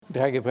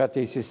Драги брати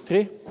и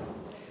сестри,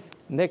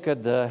 нека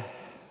да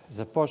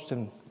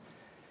започнем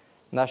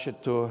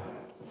нашето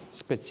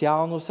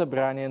специално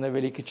събрание на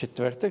Велики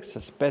Четвъртък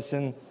с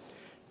песен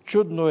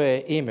 "Чудно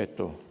е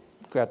името",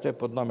 която е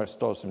под номер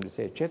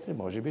 184,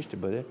 може би ще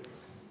бъде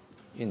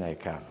и на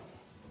екрана.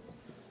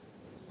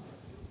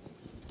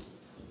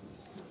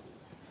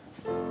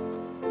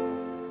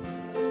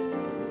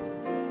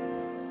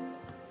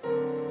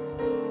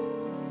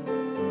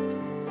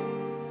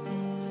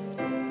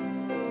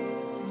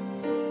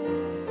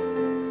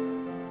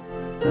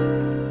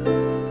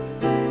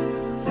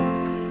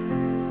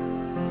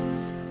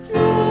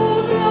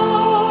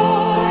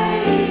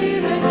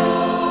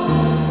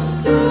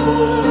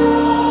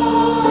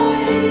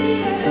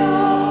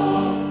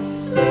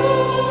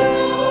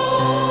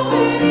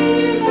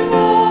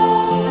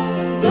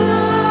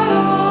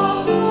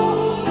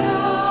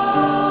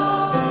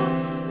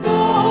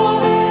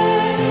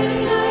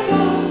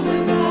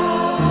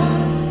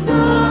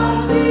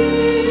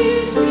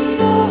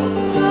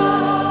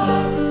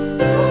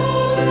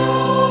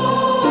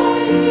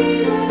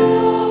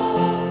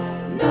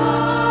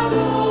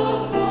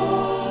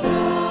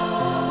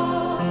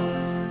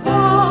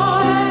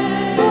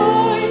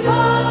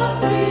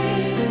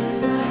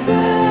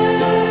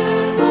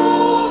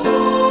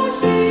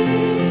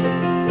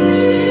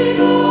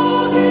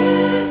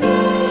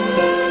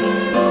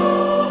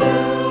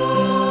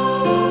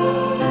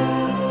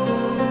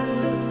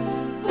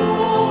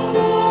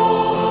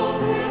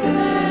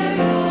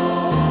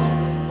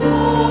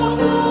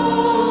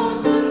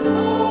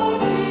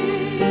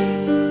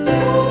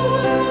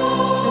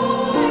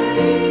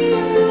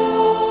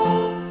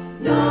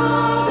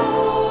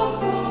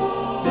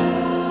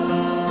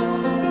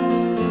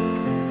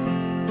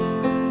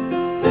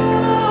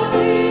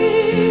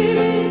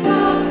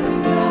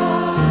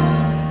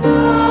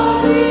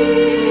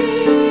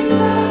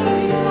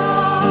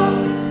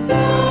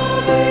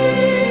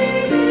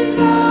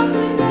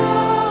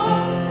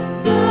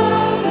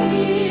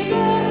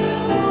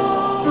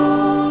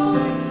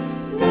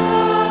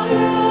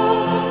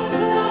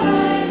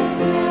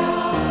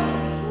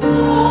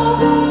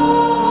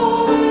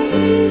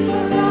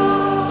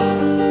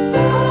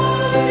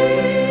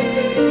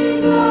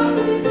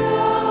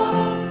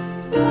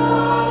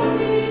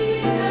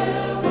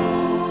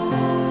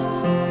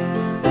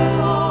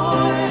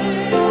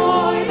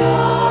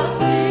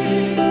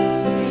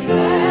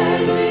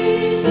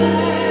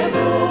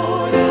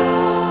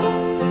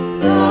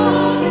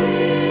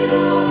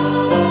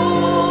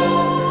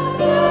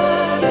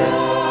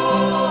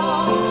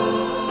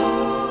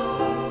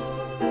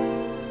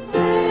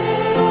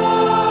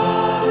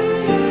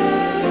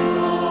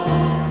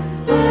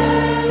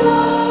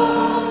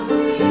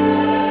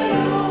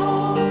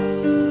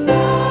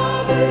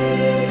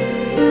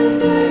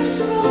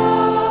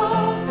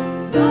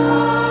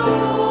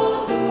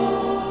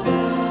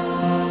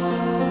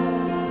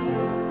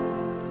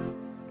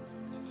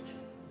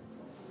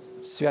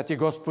 Святи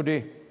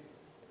Господи,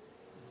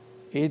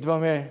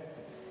 идваме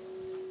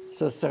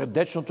със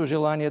сърдечното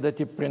желание да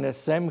Ти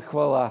принесем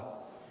хвала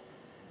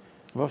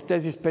в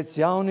тези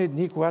специални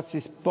дни, когато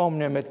си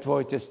спомняме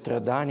Твоите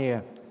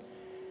страдания,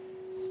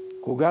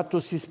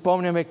 когато си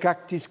спомняме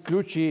как Ти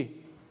сключи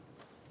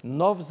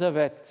нов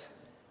завет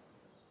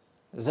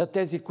за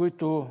тези,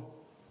 които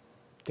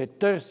Те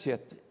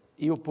търсят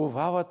и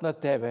уповават на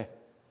Тебе,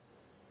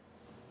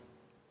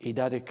 и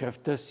даде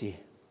кръвта си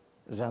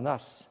за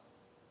нас,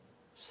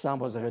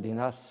 само заради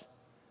нас,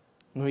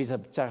 но и за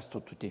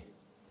царството Ти.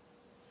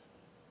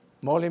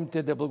 Молим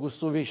Те да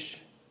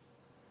благословиш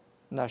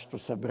нашето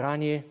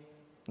събрание,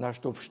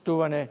 нашето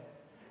общуване,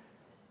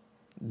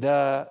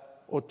 да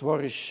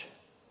отвориш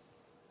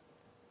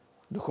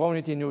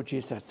духовните ни очи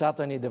и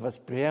сърцата ни, да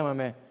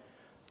възприемаме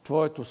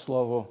Твоето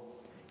Слово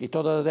и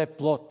то да даде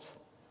плод.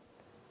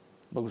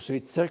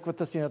 Благослови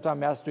църквата си на това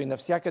място и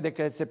навсякъде,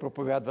 където се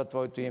проповядва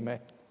Твоето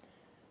име.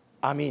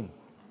 Амин.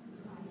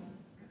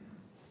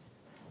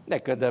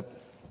 Нека да...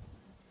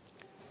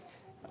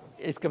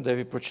 Искам да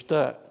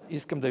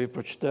ви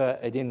прочета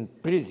един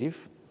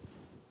призив.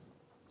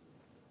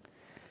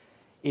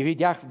 И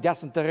видях в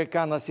дясната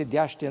ръка на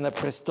седящия на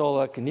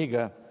престола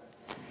книга,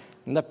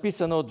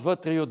 написана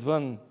отвътре и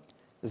отвън,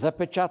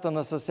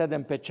 запечатана със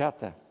 7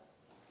 печата.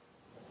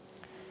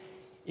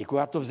 И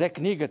когато взе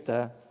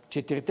книгата,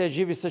 4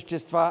 живи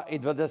същества и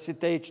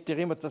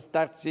 24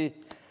 старци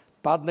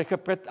паднаха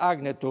пред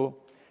агнето,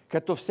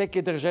 като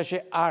всеки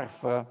държеше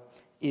арфа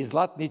и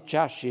златни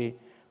чаши,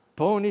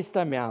 пълни с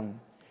тамян,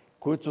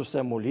 които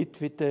са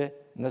молитвите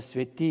на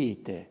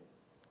светиите.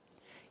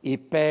 И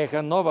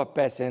пееха нова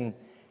песен,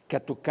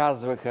 като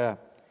казваха: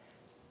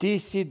 Ти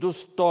си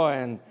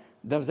достоен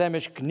да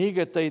вземеш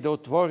книгата и да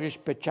отвориш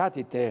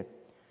печатите,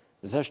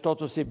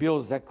 защото си бил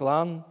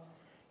заклан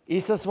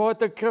и със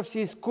своята кръв си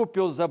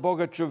изкупил за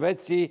Бога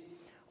човеци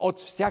от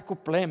всяко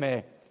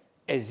племе,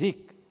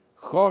 език,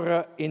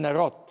 хора и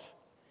народ.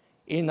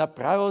 И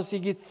направил си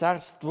ги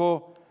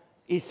царство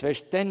и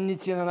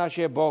свещеници на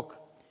нашия Бог,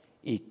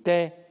 и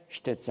те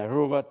ще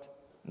царуват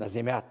на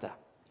земята.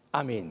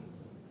 Амин.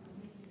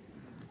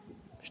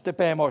 ще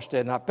пеем още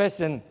една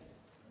песен.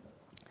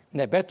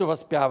 Небето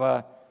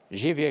възпява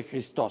живия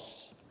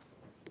Христос.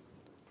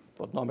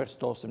 Под номер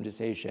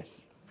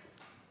 186.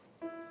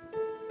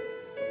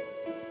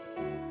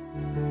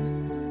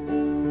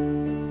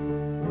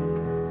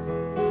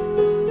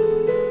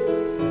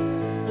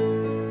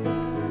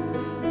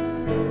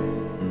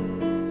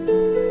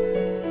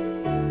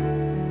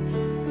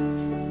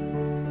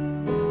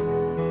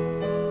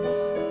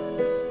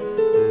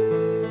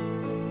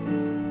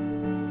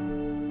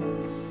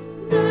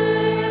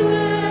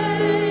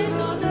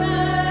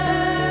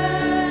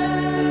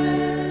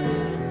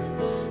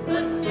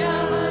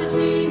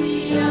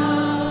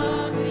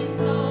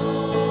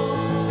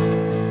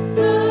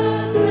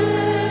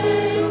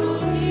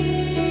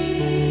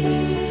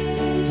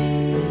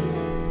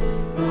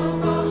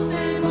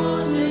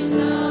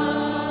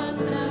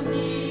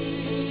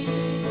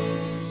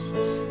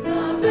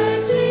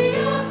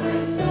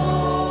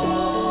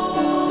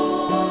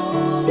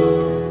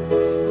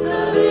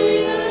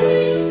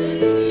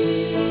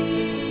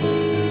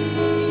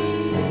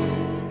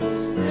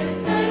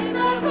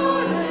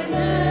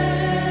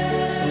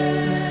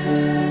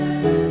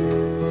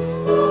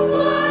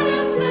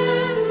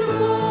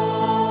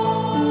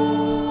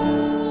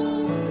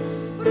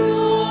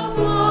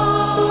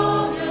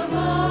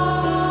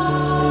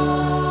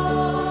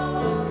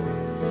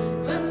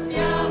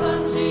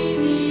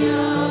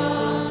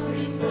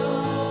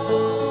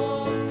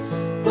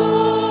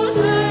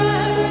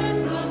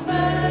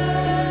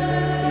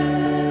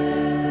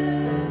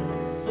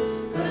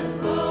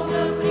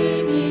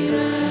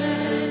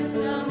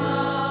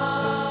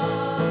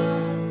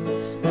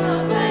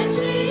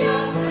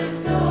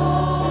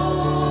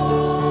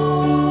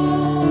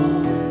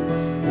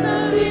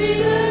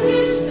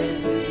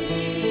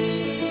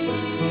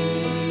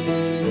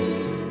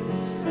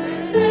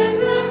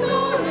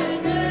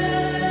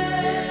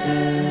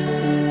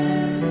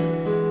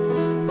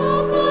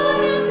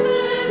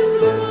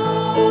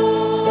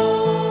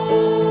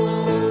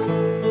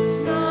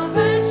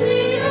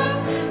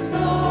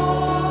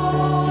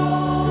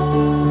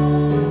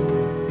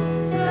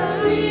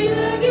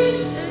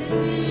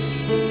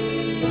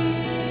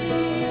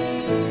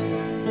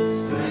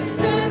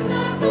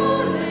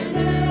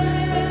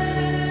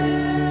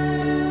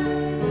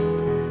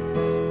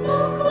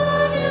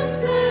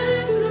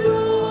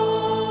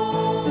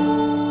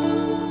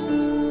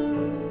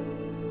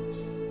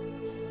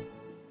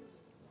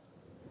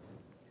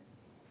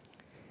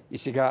 И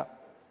сега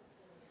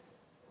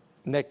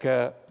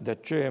нека да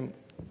чуем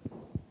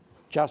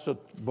част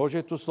от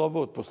Божието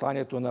Слово, от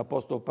посланието на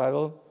апостол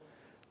Павел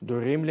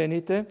до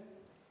римляните,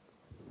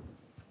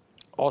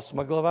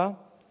 8 глава,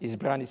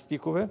 избрани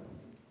стихове.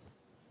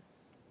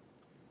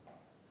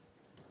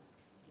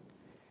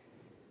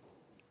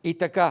 И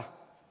така,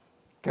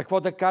 какво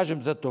да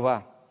кажем за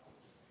това?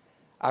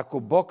 Ако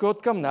Бог е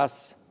откъм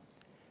нас,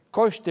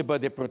 кой ще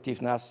бъде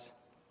против нас?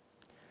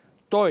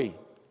 Той,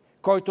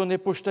 който не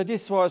пощади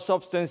своя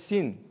собствен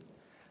син,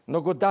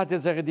 но го даде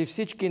заради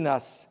всички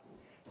нас,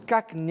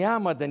 как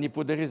няма да ни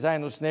подари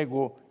заедно с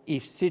него и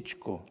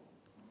всичко?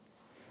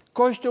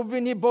 Кой ще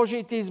обвини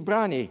Божиите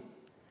избрани?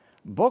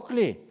 Бог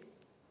ли,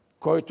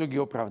 който ги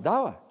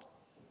оправдава?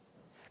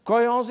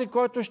 Кой е онзи,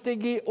 който ще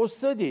ги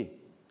осъди?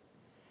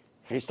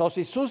 Христос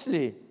Исус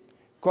ли,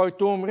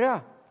 който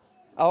умря,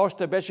 а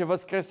още беше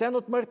възкресен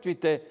от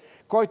мъртвите,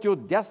 който е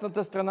от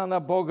дясната страна на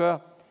Бога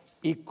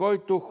и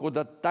който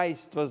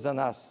ходатайства за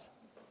нас?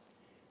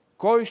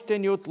 Кой ще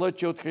ни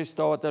отлъчи от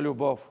Христовата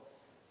любов?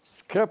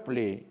 Скръб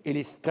ли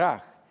или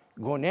страх,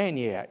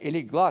 гонения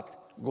или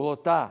глад,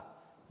 голота,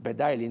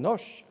 беда или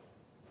нож?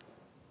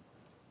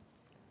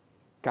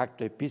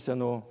 Както е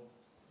писано,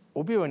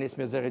 убивани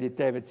сме заради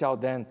Тебе цял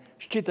ден,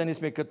 считани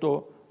сме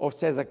като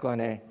овце за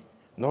клане.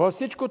 Но във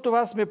всичко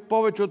това сме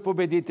повече от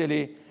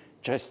победители,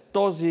 чрез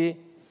този,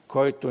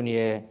 който ни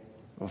е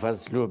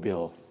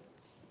възлюбил.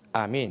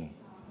 Амин.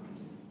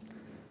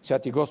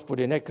 Святи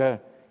Господи, нека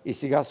и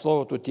сега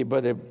Словото Ти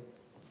бъде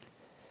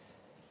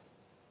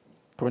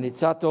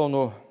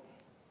проницателно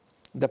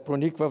да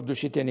прониква в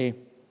душите ни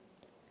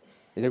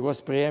и да го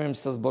възприемем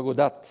с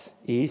благодат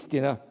и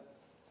истина.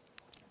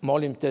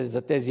 Молим Те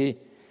за тези,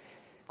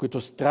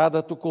 които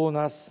страдат около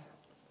нас,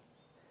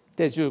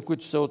 тези,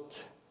 които са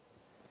от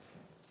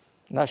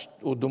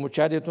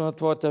домочадието на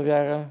Твоята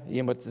вяра,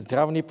 имат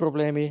здравни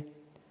проблеми,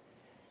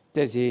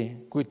 тези,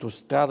 които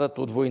страдат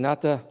от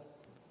войната,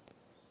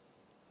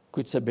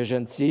 които са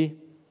бежанци,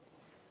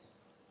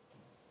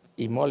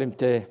 и молим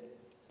Те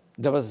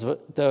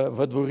да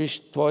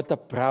въдвориш Твоята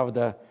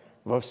правда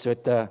в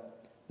света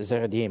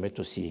заради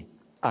името Си.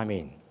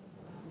 Амин.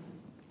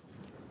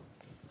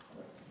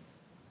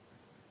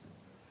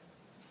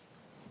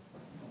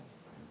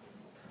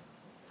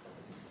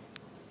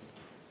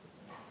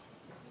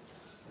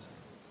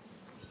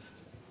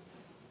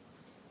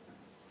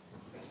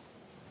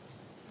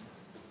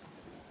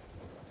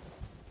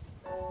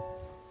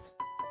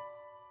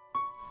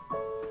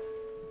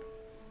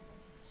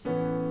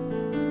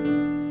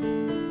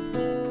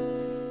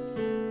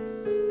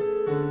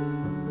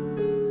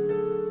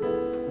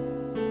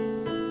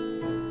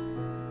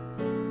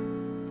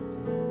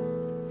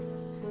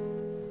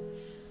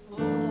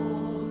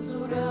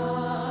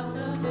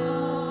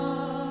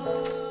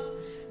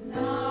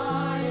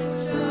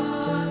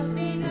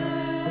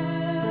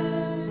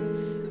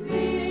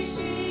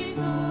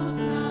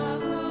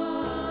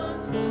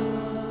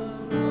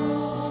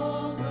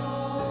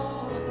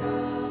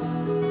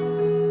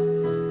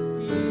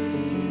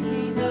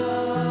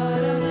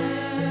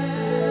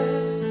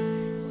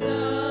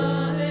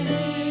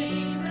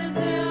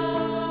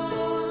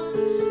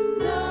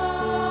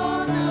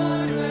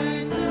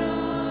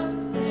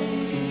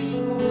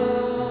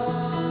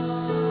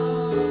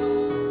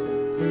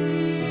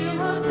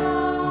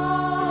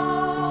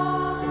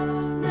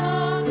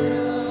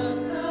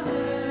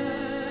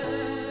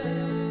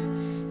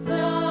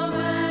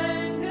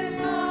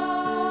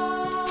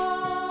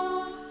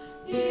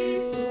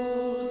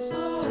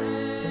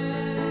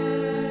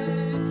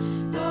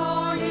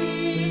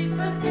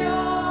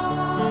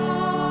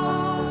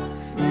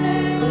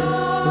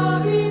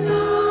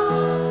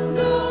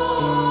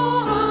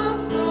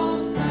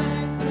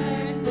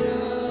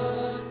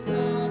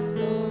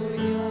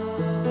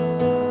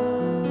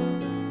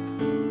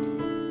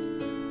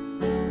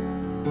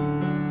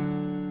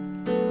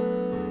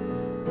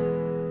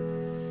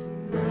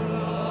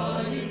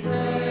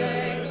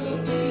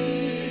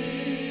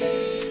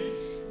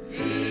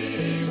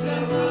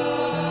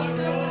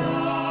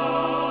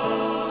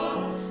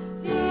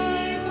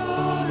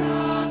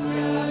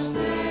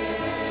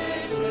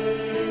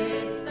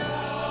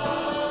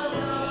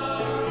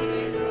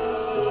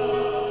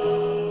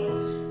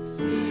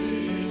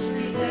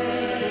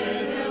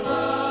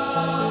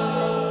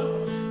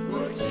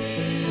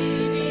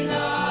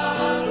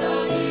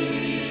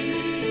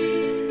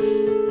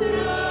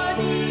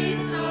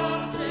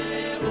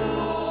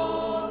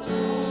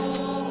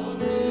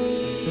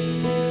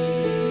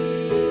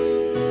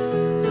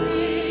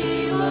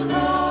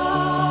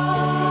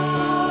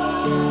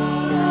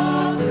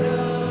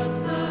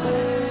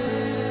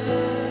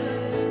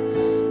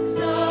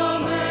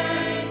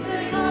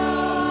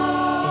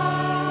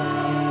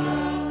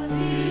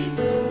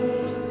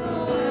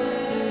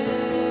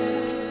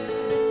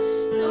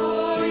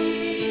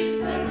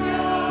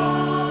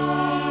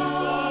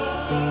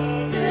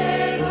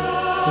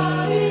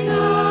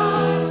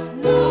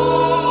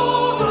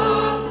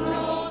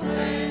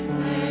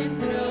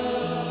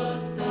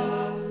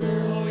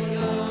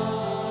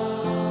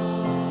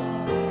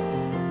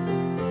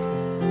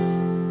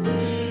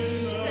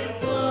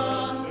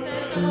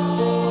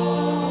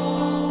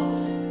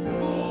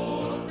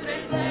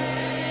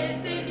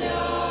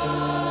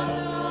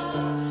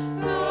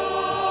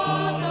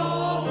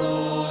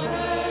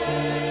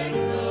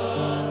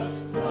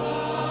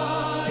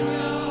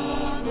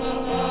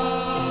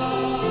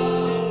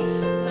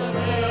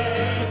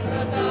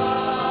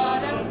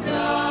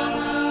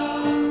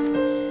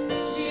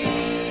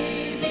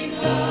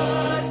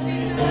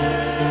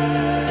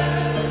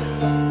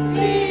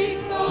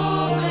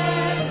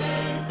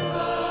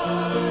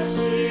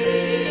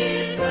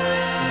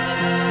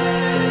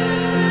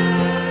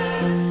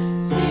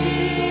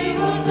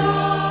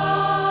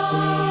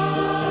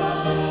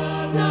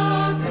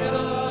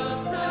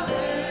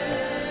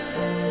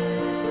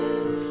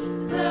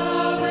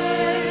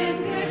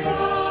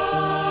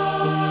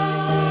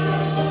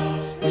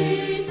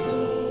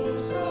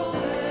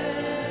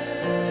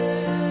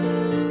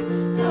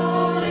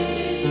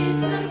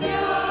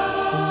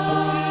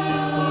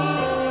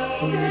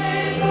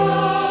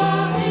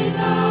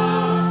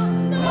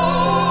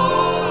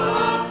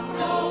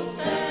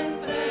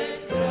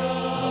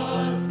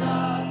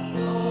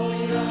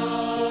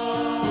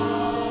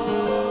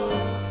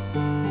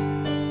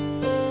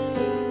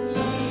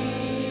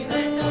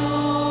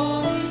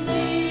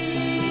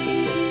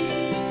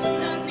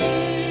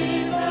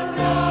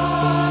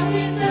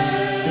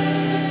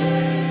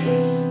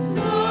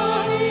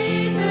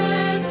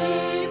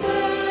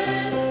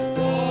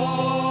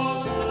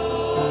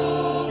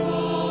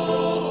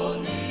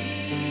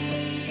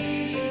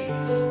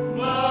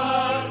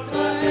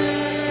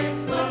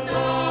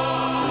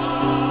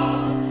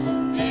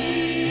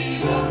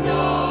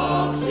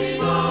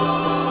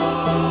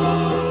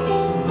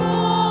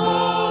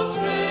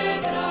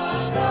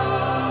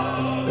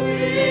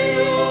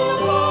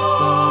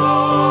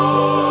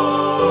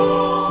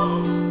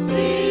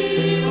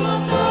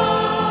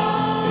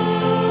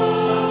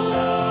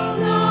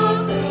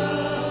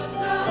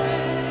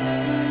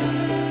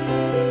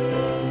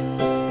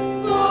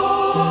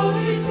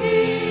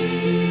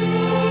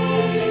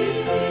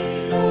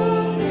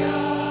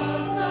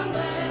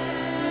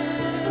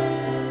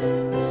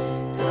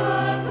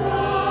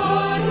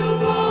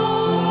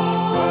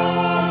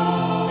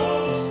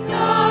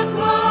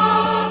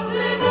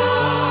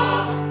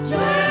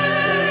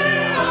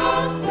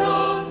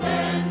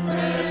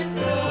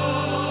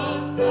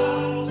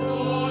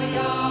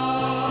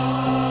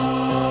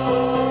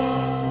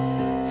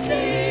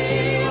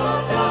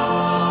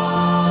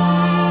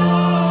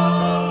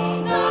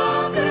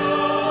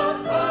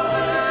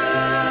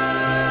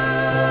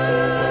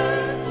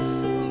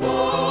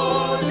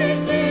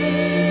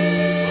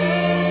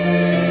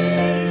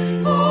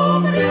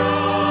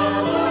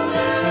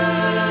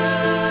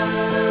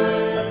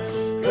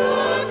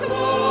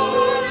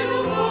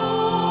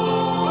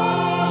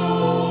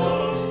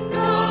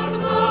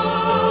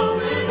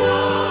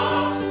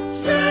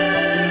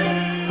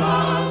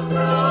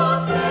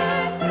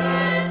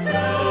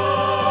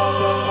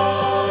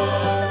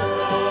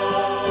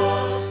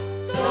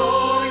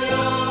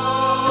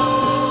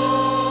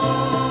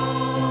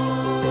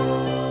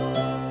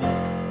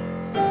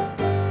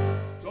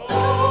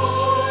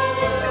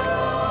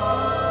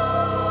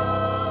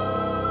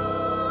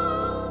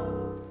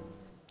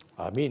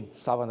 Амин.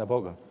 Слава на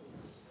Бога.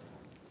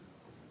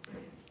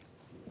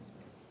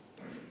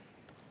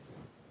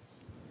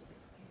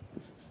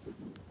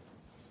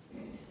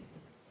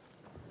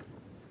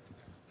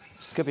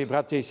 Скъпи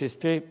братя и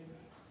сестри,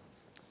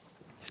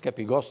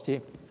 скъпи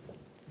гости,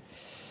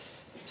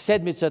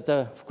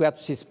 седмицата, в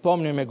която си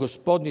спомняме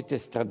Господните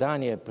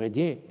страдания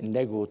преди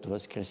Неговото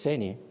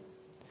възкресение,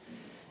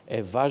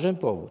 е важен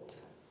повод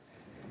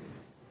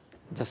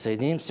да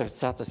съединим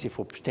сърцата си в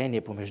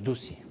общение помежду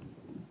си,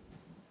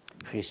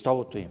 в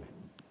Христовото име.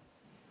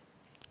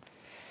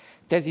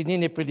 Тези дни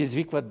не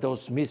предизвикват да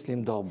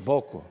осмислим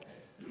дълбоко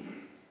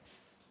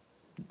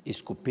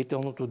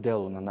изкупителното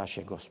дело на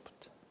нашия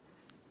Господ.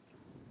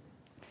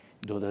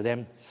 Да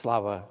отдадем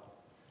слава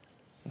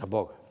на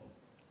Бога.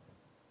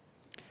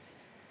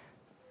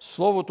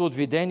 Словото от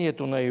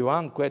видението на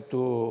Йоан,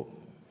 което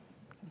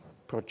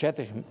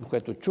прочетахме,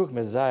 което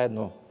чухме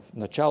заедно в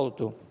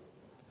началото,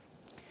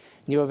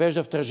 ни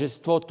въвежда в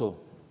тържеството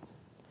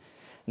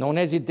на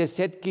онези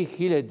десетки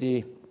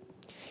хиляди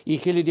и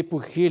хиляди по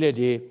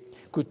хиляди,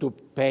 които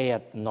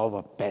пеят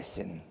нова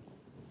песен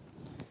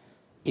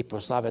и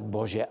прославят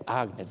Божия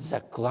агнец,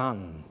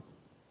 заклан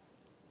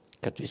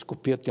като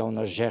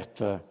изкупителна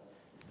жертва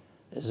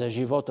за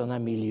живота на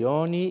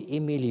милиони и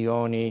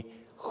милиони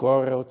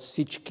хора от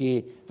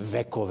всички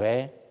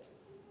векове,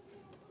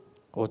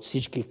 от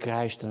всички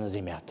краища на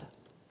земята.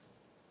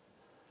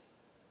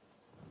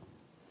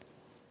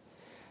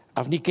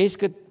 А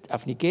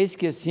в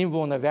никейския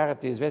символ на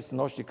вярата, известен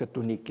още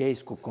като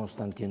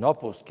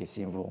никейско-константинополски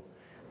символ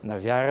на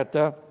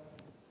вярата,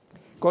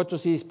 който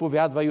се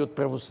изповядва и от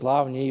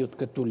православни, и от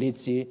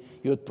католици,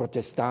 и от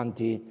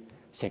протестанти,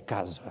 се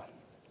казва: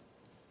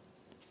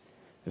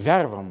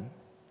 вярвам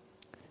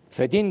в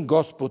един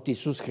Господ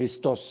Исус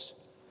Христос,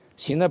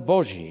 Сина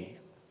Божий,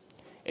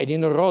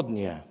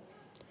 единородния,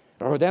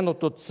 роден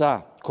от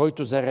Отца,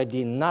 който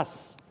заради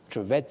нас,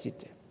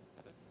 човеците,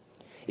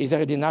 и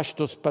заради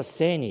нашето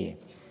спасение,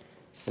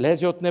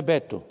 слезе от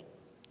небето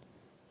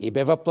и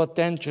бе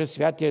въплатен чрез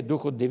Святия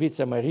Дух от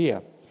Девица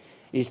Мария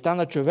и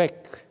стана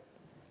човек,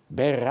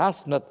 бе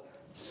разпнат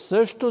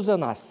също за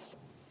нас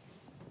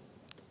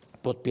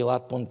под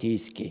Пилат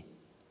Понтийски,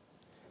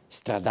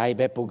 страда и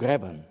бе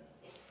погребан,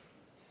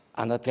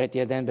 а на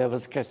третия ден бе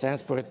възкресен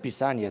според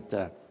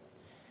Писанията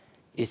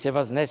и се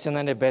възнесе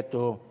на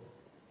небето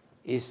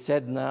и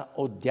седна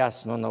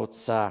отдясно на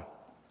Отца.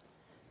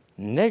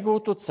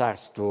 Неговото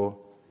царство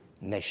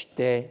не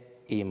ще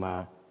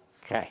има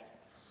край.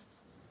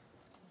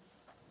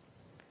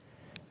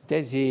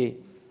 Тези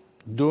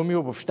думи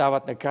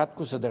обобщават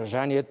накратко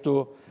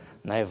съдържанието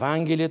на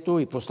Евангелието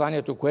и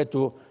посланието,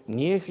 което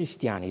ние,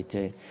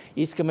 християните,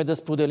 искаме да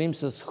споделим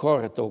с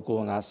хората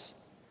около нас,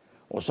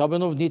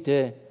 особено в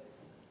дните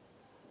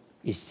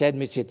и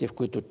седмиците, в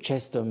които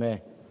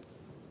честваме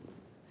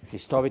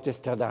Христовите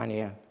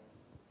страдания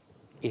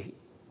и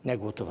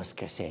Неговото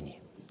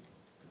възкресение.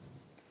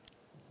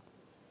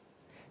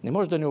 Не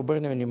може да не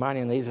обърнем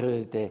внимание на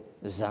изразите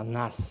за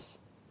нас,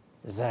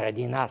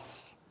 заради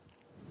нас.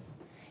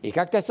 И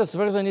как те са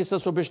свързани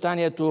с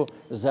обещанието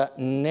за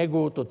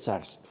Неговото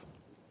царство.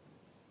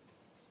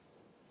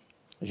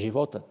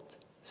 Животът,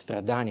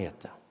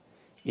 страданията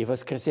и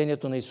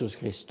възкресението на Исус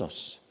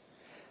Христос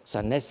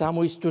са не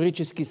само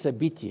исторически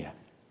събития.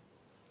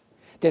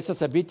 Те са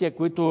събития,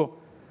 които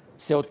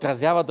се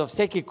отразяват във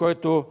всеки,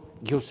 който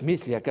ги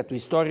осмисля като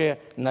история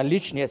на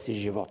личния си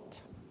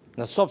живот,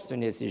 на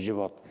собствения си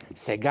живот,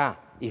 сега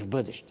и в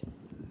бъдеще.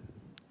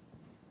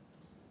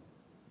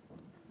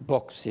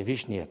 Бог,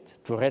 Всевишният,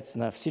 Творец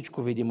на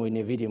всичко видимо и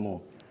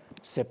невидимо,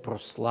 се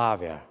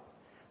прославя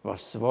в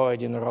своя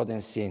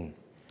единороден Син.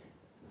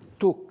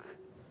 Тук,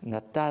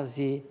 на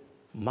тази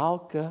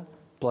малка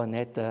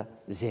планета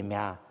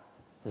Земя,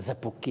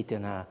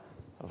 запокитена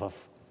в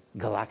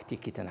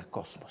галактиките на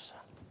космоса.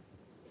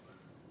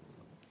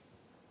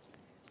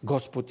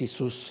 Господ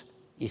Исус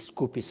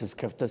изкупи с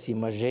кръвта си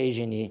мъже и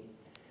жени,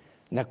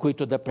 на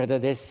които да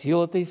предаде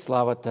силата и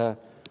славата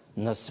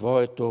на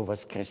своето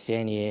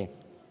възкресение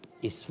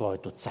и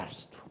своето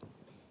царство.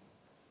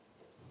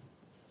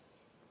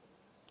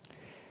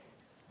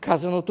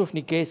 Казаното в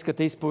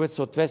Никейската изповед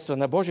съответства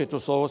на Божието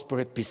Слово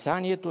според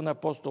Писанието на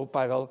апостол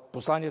Павел,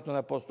 посланието на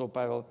апостол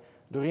Павел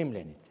до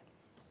римляните.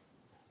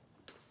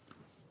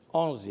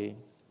 Онзи,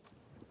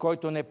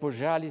 който не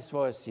пожали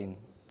своя син,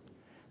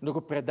 но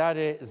го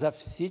предаде за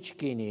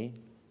всички ни,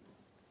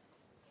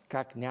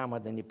 как няма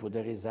да ни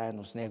подари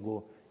заедно с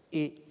него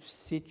и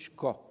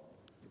всичко.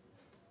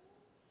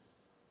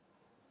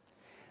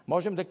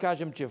 Можем да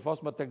кажем, че в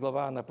 8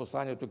 глава на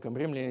посланието към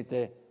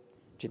римляните,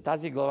 че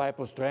тази глава е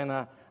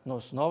построена на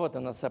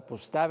основата на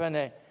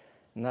съпоставяне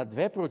на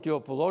две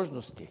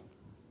противоположности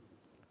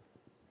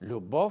 –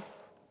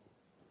 любов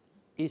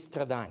и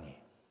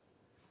страдание.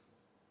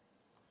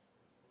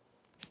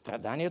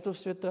 Страданието в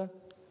света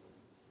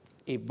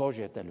и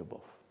Божията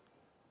любов.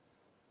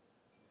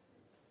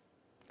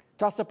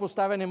 Това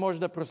съпоставяне може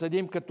да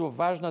проследим като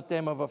важна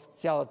тема в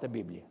цялата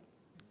Библия.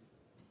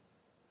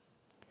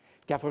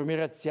 Тя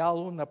формира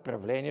цяло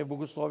направление в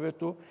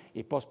богословието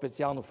и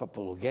по-специално в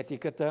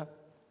апологетиката,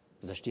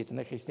 защита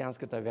на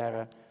християнската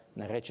вяра,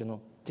 наречено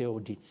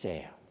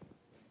теодицея.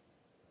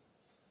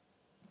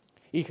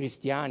 И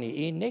християни,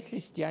 и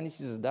нехристияни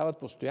си задават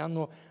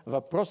постоянно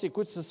въпроси,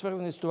 които са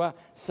свързани с това: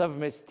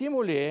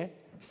 съвместимо ли е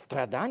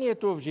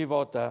страданието в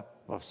живота,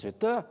 в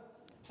света,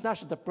 с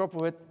нашата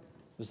проповед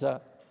за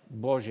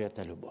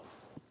Божията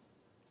любов?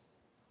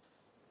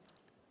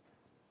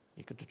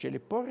 И като че ли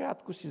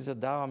по-рядко си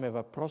задаваме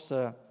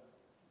въпроса: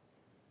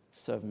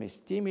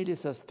 съвместими ли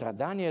са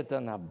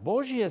страданията на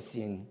Божия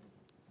Син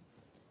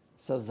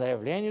с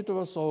заявлението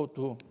в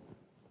Словото,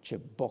 че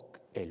Бог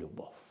е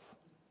любов?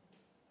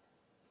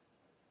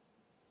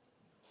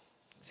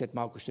 След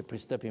малко ще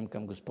пристъпим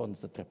към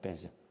Господната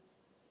трапеза,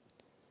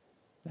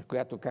 на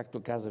която,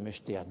 както казваме,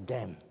 ще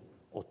ядем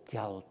от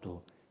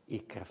тялото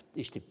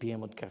и ще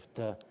пием от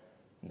кръвта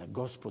на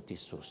Господ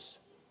Исус.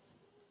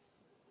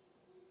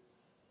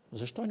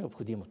 Защо е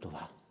необходимо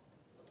това?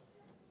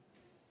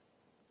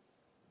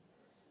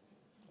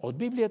 От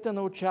Библията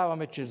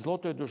научаваме, че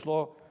злото е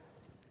дошло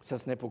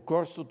с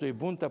непокорството и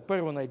бунта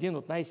първо на един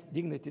от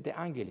най-стигнатите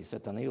ангели,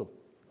 Сатанаил.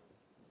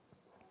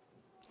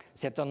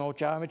 След това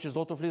научаваме, че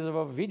злото влиза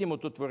в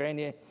видимото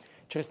творение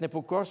чрез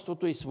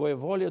непокорството и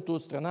своеволието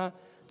от страна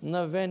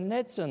на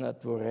венеца на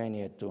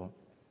творението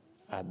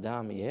 –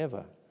 Адам и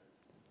Ева,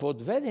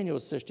 подведени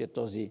от същия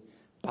този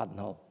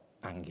паднал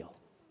ангел.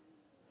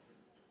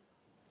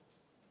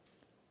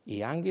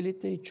 И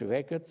ангелите, и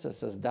човекът са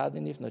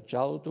създадени в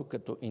началото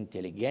като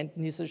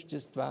интелигентни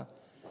същества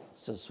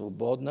със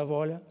свободна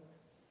воля.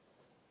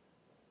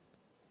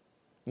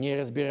 Ние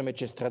разбираме,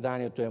 че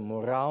страданието е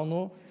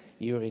морално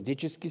и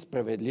юридически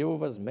справедливо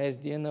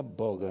възмездие на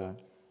Бога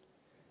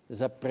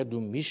за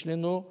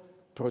предумишлено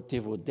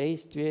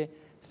противодействие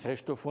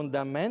срещу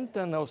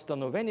фундамента на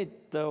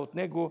установената от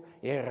Него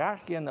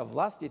иерархия на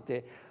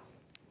властите,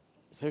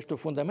 срещу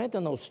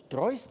фундамента на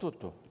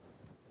устройството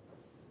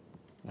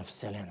на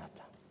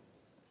Вселената.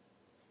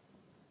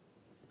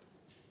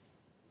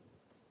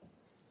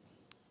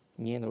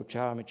 Ние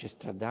научаваме, че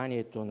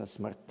страданието на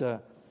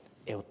смъртта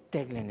е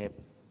оттегляне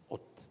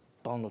от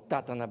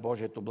пълнотата на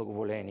Божието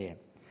благоволение,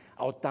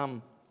 а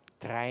оттам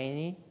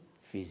трайни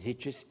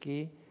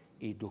физически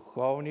и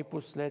духовни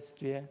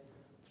последствия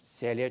в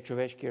целия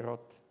човешки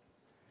род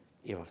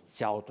и в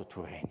цялото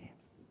творение.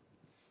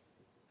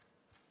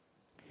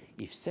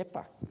 И все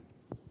пак,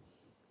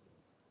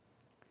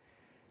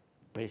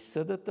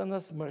 присъдата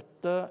на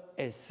смъртта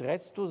е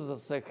средство за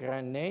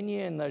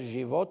съхранение на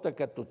живота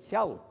като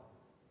цяло.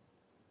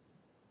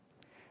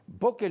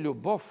 Бог е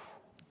любов,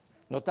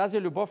 но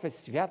тази любов е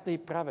свята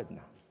и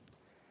праведна.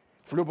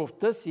 В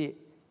любовта си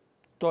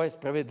Той е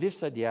справедлив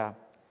съдия,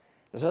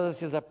 за да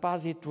се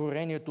запази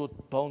творението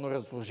от пълно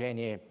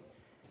разложение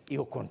и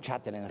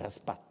окончателен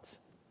разпад.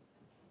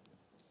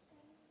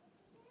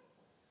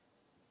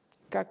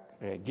 Как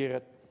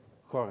реагират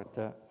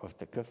хората в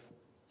такъв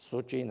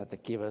случай на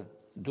такива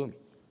думи?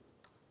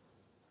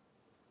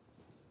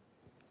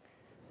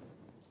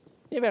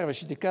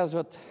 Невярващите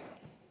казват: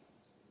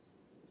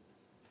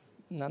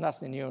 на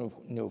нас не ни е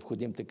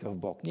необходим такъв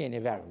Бог. Ние не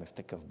вярваме в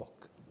такъв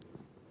Бог.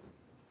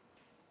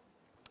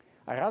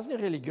 А разни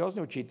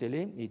религиозни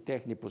учители и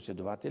техни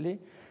последователи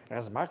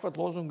размахват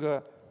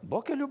лозунга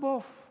 «Бог е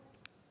любов»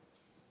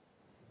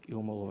 и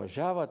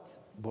омаловажават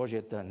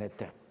Божията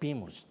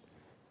нетърпимост,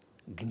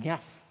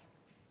 гняв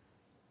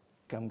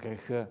към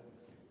греха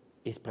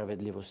и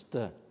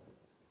справедливостта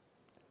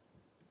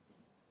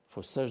в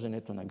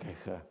осъждането на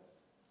греха,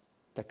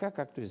 така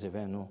както е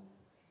изявено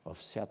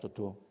в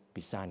Святото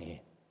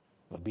Писание,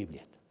 в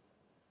Библията.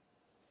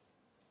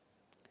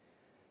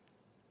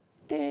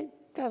 Те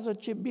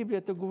казват, че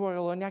Библията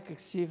говорила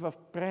някакси в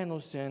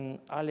преносен,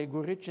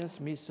 алегоричен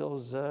смисъл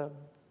за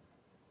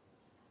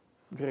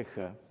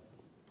греха.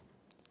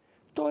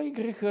 Той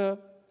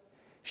греха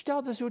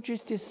щял да се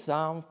очисти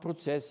сам в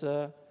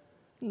процеса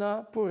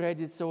на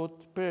поредица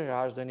от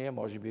прераждания,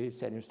 може би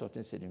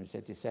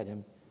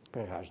 777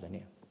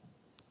 прераждания.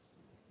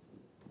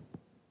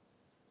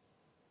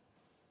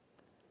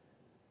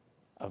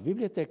 А в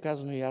Библията е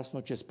казано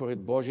ясно, че според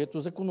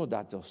Божието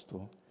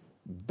законодателство,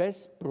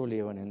 без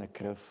проливане на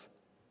кръв,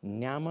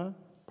 няма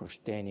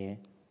прощение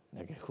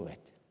на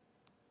греховете.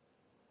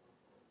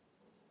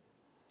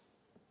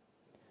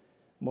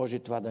 Може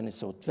това да не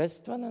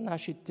съответства на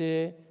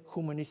нашите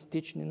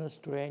хуманистични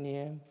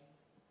настроения,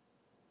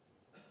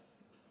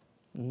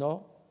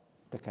 но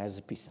така е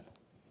записано.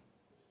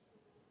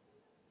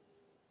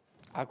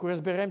 Ако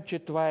разберем, че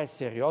това е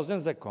сериозен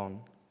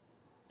закон,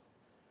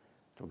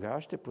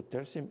 тогава ще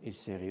потърсим и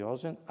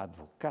сериозен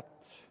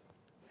адвокат,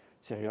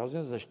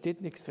 сериозен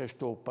защитник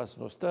срещу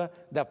опасността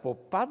да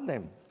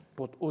попаднем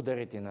под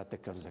ударите на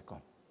такъв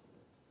закон.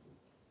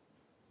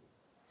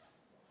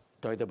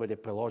 Той да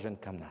бъде приложен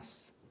към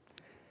нас.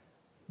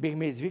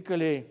 Бихме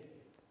извикали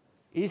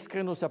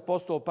искрено с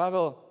апостол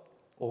Павел: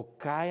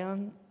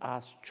 окаян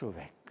аз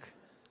човек.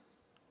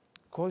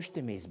 Кой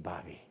ще ме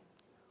избави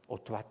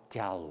от това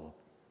тяло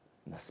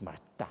на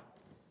смъртта?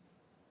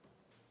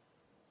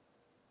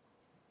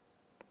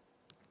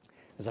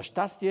 За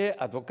щастие,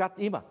 адвокат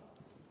има.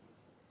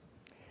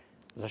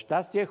 За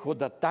щастие,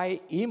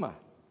 ходатай има.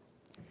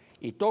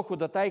 И то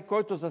ходатай,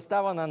 който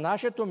застава на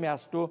нашето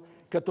място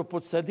като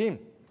подсъдим.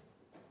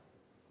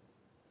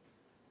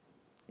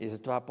 И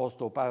затова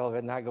апостол Павел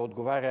веднага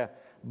отговаря: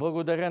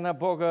 благодаря на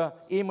Бога,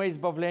 има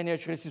избавление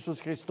чрез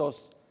Исус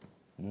Христос,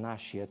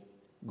 нашият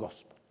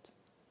Господ.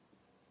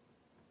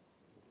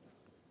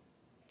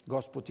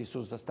 Господ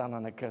Исус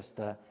застана на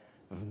кръста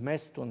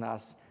вместо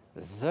нас,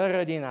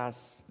 заради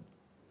нас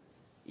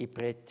и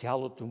пред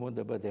тялото му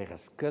да бъде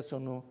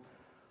разкъсано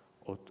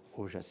от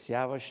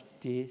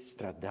ужасяващи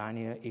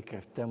страдания и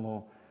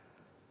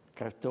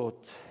кръвта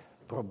от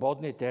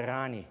прободните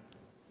рани,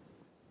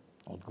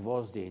 от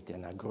гвоздиите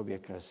на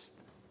грубия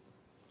кръст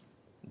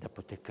да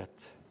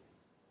потекат.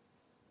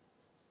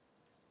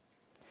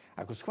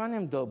 Ако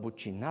схванем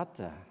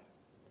дълбочината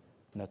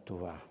на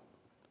това,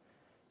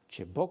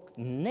 че Бог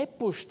не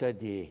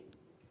пощади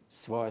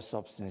своя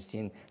собствен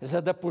син,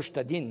 за да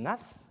пощади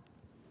нас,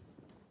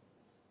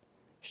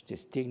 ще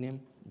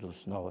стигнем до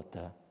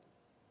основата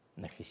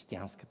на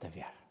християнската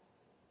вяра.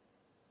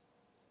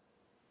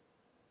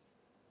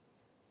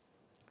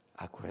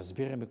 Ако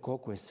разбираме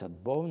колко е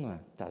съдбовна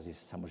тази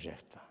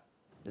саможертва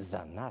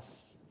за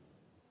нас,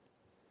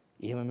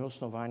 имаме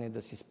основание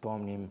да си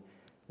спомним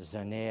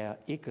за нея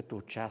и като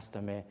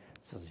участваме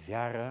с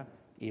вяра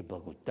и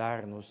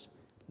благодарност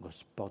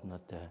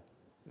Господната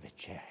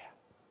вечеря.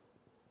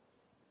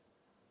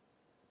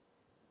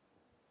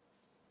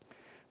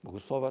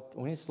 Богословът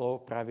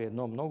Уинслоу прави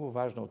едно много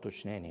важно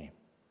уточнение.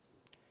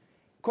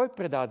 Кой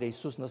предаде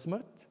Исус на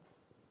смърт?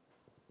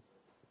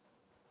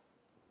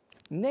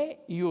 Не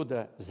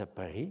Юда за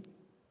пари,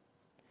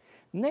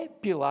 не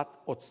Пилат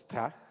от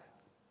страх,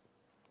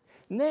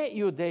 не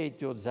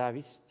юдеите от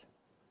завист,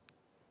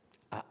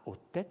 а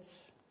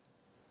Отец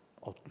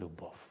от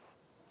любов.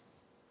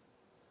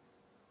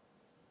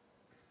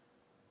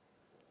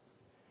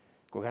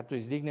 Когато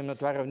издигнем на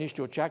това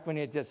равнище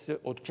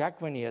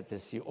очакванията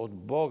си от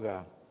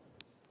Бога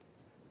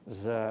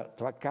за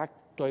това как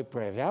Той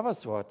проявява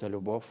своята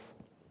любов,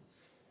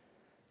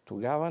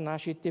 тогава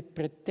нашите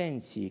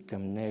претенции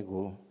към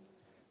Него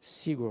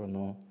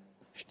сигурно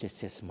ще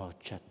се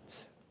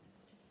смълчат.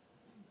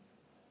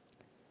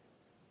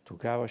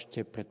 Тогава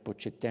ще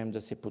предпочетем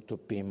да се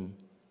потопим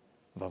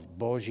в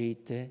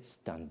Божиите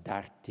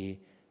стандарти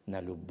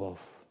на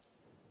любов,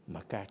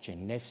 макар че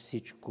не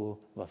всичко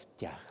в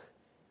тях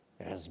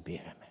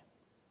разбираме.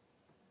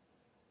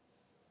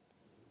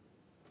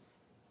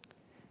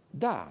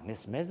 Да, не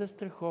сме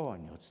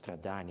застраховани от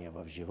страдания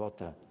в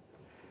живота,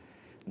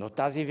 но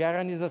тази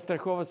вяра ни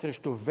застрахова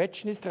срещу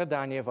вечни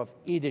страдания в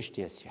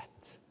идещия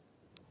свят.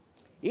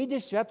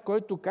 Идещ свят,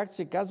 който, както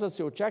се казва,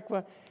 се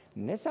очаква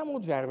не само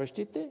от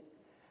вярващите,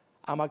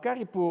 а макар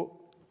и по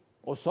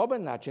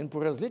особен начин,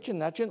 по различен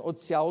начин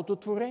от цялото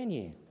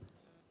творение.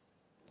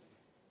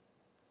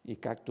 И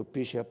както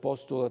пише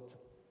апостолът,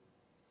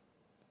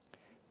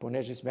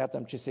 понеже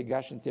смятам, че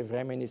сегашните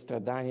временни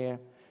страдания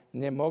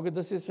не могат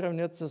да се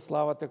сравнят с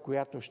славата,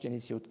 която ще ни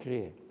се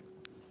открие.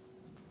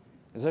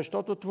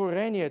 Защото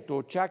творението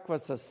очаква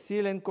със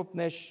силен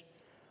копнеж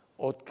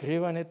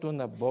откриването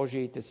на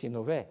Божиите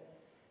синове,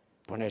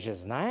 понеже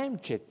знаем,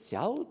 че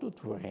цялото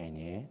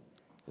творение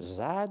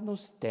заедно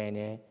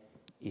стене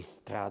и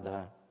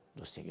страда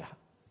досега.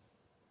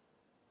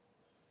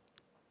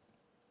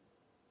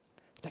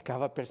 В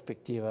такава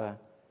перспектива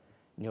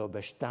ни е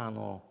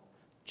обещано,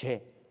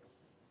 че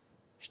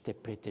ще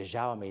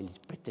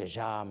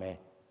притежаваме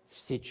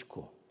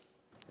всичко.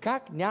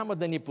 Как няма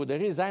да ни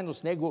подари заедно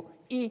с Него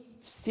и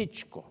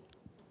всичко?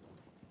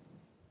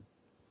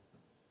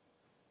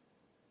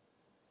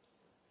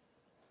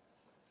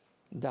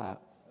 Да,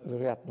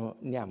 вероятно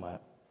няма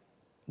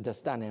да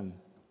станем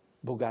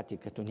богати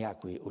като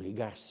някои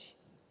олигарси.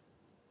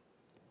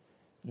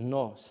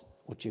 Но,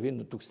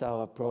 очевидно, тук става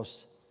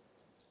въпрос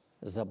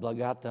за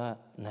благата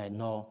на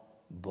едно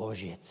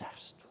Божие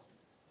царство.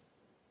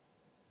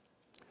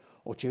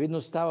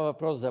 Очевидно става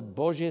въпрос за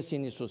Божия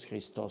син Исус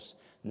Христос,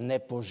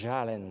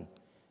 непожален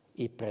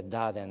и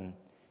предаден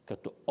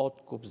като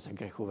откуп за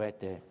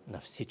греховете на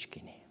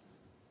всички ни.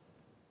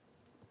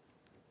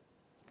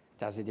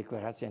 Тази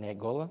декларация не е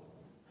гола,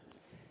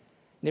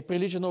 не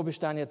прилича на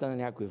обещанията на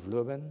някой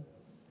влюбен,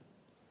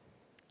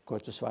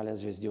 който сваля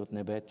звезди от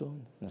небето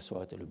на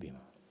своята любима.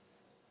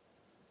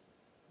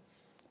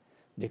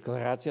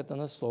 Декларацията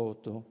на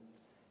Словото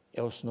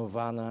е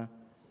основана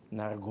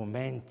на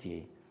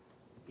аргументи,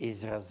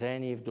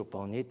 изразени в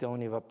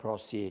допълнителни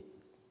въпроси.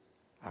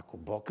 Ако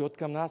Бог е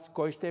откъм нас,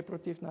 кой ще е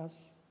против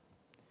нас?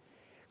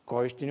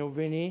 Кой ще ни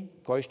обвини?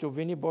 Кой ще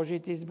обвини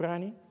Божиите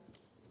избрани?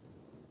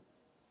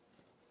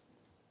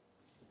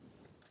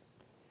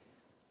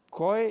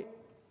 Кой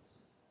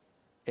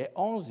е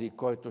онзи,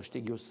 който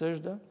ще ги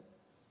осъжда?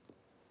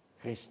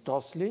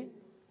 Христос ли,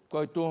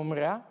 който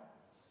умря,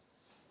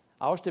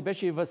 а още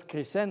беше и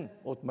възкресен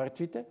от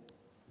мъртвите?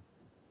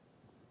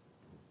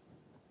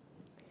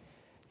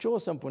 Чувал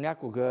съм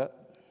понякога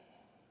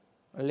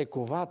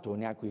лековато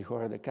някои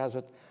хора да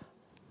казват: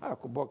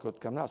 ако Бог е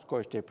откъм нас,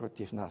 кой ще е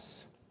против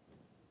нас?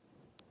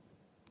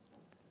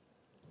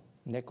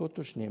 Нека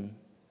уточним,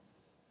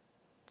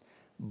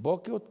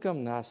 Бог е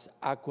откъм нас,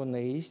 ако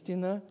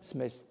наистина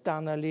сме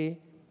станали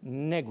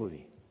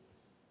Негови.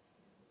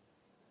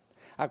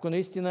 Ако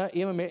наистина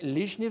имаме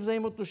лични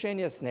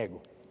взаимоотношения с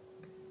Него.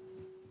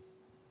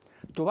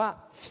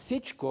 Това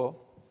всичко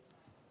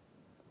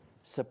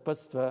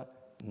съпътства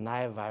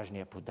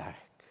най-важния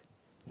подарък.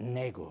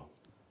 Него,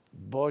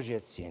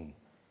 Божият Син,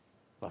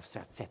 в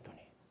сърцето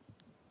ни,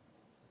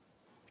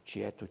 в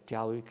чието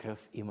тяло и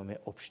кръв имаме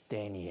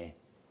общение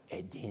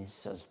един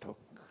с друг.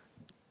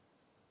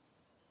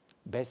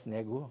 Без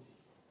Него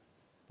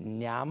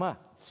няма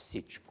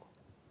всичко.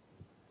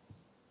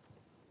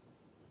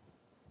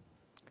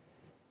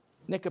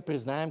 Нека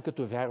признаем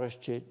като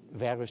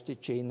вярващи,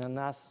 че и на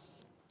нас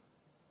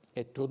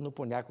е трудно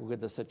понякога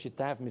да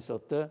съчетаем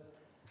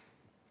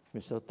в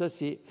мисълта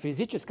си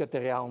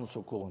физическата реалност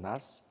около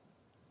нас,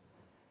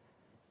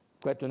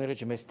 което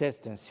наричаме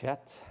естествен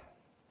свят,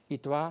 и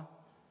това,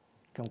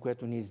 към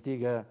което ни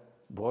издига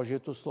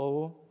Божието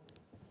Слово,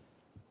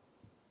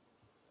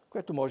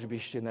 което може би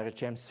ще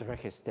наречем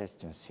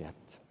свръхестествен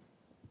свят.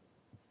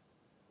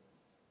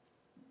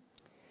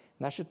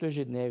 Нашето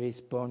ежедневие е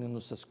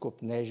изпълнено с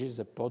копнежи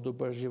за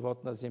по-добър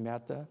живот на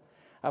земята,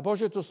 а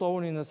Божието Слово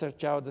ни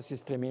насърчава да се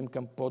стремим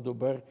към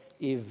по-добър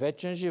и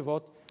вечен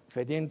живот в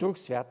един друг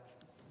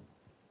свят,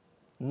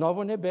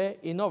 ново небе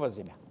и нова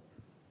земя.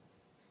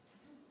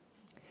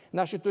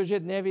 Нашето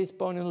ежедневие е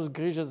изпълнено с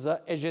грижа за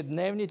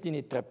ежедневните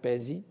ни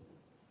трапези,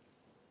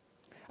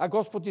 а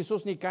Господ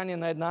Исус ни кани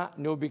на една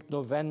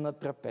необикновена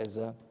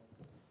трапеза.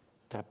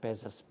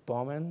 Трапеза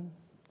спомен,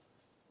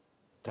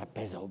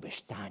 трапеза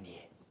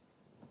обещание.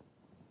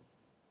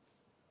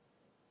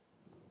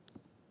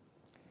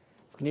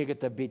 В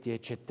книгата Битие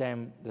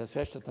четем за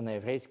срещата на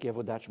еврейския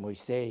водач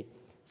Мойсей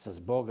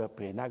с Бога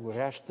при една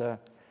горяща,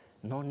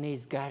 но не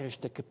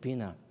изгаряща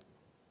капина.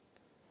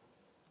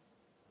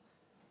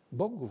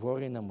 Бог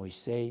говори на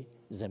Мойсей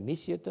за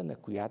мисията, на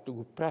която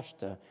го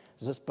праща,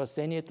 за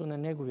спасението на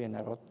неговия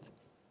народ.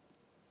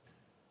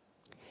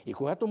 И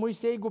когато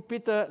Мойсей го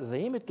пита за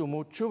името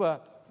му,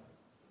 чува: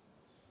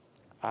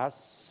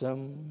 аз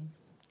съм,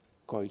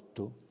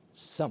 който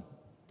съм.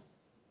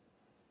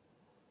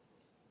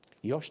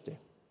 И още: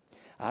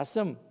 аз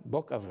съм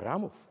Бог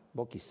Аврамов,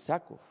 Бог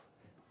Исаков,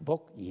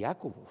 Бог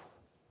Яковов.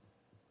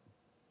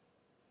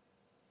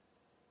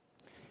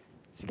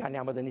 Сега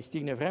няма да ни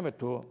стигне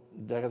времето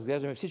да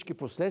разглеждаме всички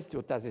последствия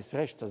от тази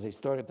среща за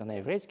историята на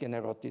еврейския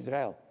народ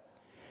Израел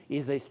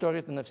и за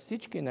историята на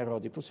всички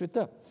народи по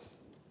света.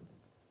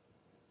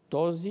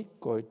 Този,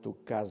 който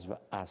казва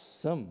аз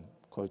съм,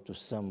 който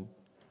съм,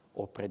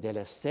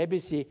 определя себе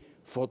си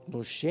в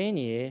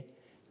отношение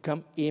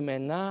към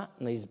имена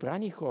на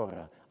избрани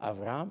хора –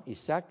 Авраам,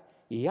 Исак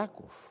и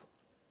Яков.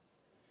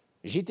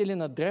 Жители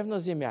на древна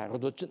земя,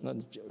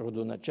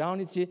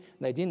 родоначалници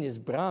на един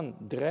избран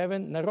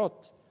древен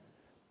народ.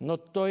 Но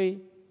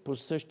той по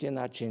същия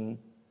начин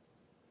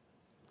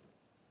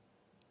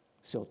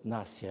се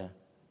отнася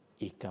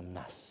и към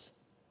нас,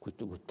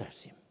 които го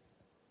търсим.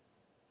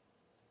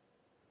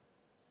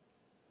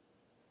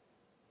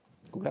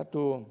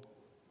 Когато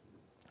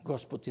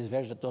Господ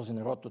извежда този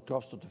народ от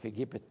робството в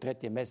Египет,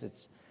 3-ти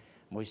месец,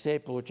 Мойсей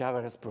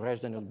получава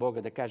разпореждане от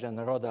Бога да каже на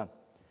народа: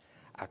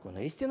 ако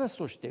наистина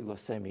слушате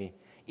гласа ми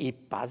и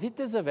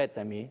пазите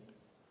завета ми,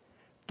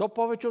 то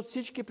повече от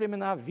всички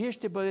племена вие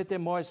ще бъдете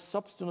мое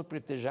собствено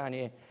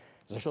притежание,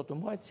 защото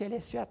мое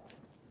целият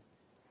свят.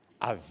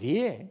 А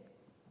вие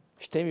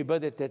ще ми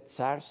бъдете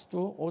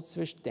царство от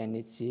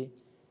свещеници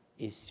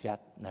и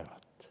свят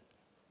народ.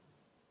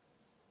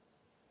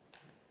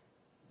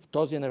 В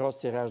този народ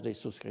се ражда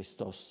Исус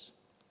Христос,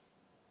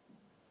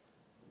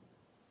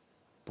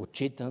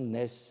 почитан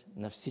днес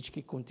на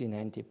всички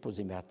континенти по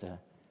земята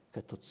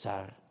като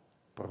цар,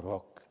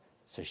 пророк,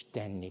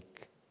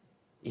 свещеник,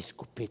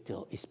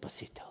 изкупител и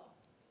спасител.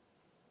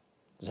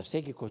 За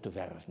всеки, който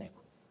вярва в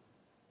Него.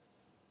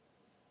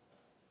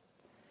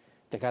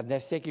 Така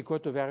днес всеки,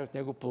 който вярва в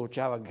Него,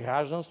 получава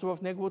гражданство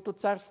в Неговото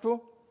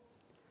царство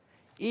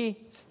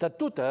и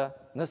статута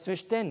на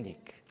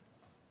свещеник,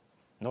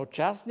 на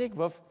участник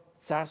в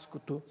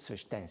царското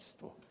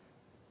свещенство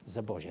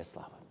за Божия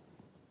слава.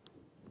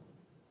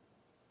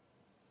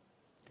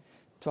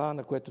 Това,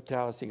 на което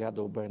трябва сега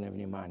да обърнем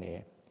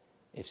внимание,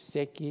 е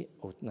всеки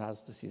от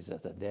нас да си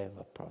зададе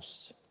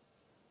въпрос: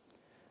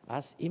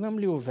 аз имам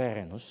ли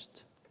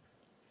увереност,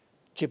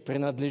 че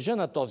принадлежа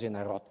на този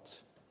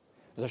народ?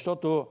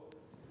 Защото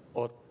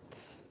от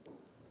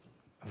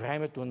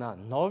времето на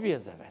Новия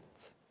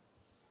Завет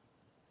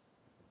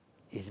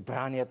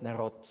избраният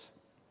народ,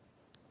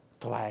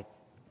 това е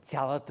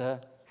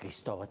цялата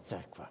Христова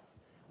църква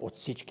от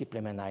всички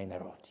племена и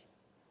народи.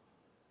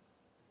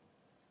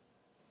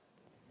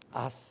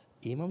 Аз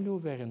имам ли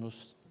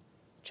увереност,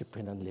 че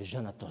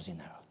принадлежа на този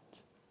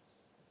народ?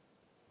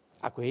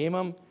 Ако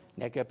имам,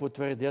 нека я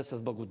потвърдя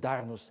с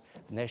благодарност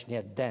в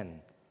днешния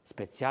ден,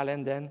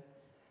 специален ден,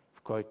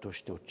 в който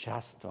ще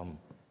участвам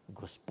в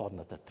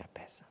Господната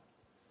трапеза.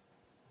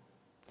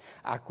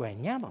 Ако я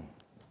нямам,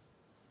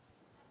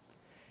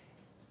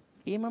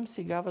 имам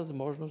сега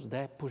възможност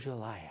да я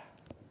пожелая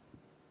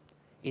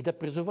и да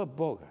призова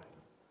Бога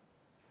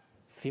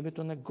в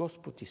името на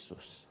Господ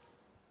Исус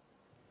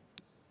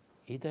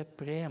и да я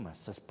приема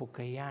с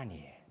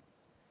покаяние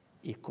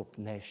и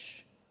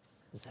копнеш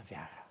за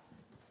вяра.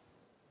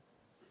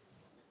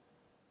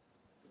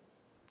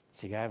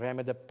 Сега е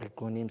време да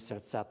преклоним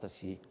сърцата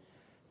си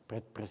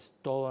пред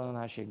престола на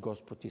нашия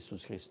Господ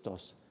Исус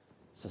Христос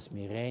със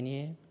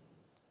смирение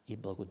и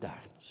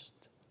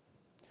благодарност.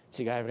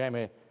 Сега е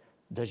време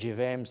да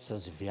живеем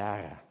с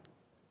вяра,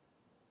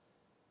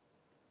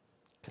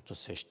 като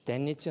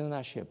свещеници на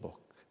нашия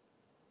Бог,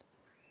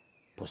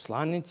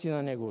 посланници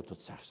на Неговото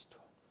царство,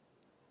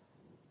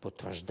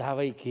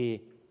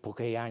 потвърждавайки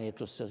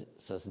покаянието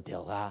с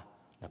дела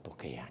на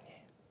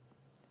покаяние.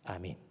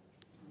 Амин.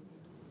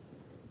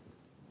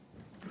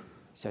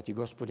 Святи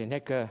Господи,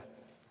 нека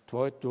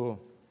Твоето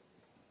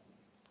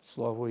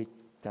Слово и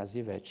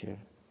тази вечер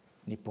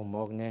ни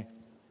помогне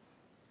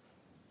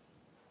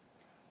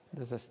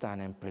да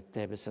застанем пред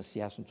Тебе с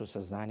ясното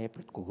съзнание,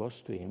 пред кого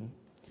стоим,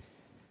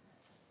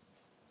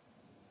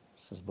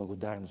 с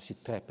благодарност и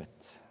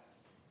трепет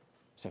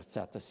в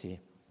сърцата си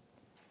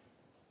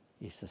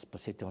и със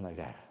спасителна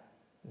вяра.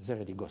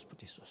 Заради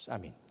Господ Исус.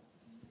 Амин.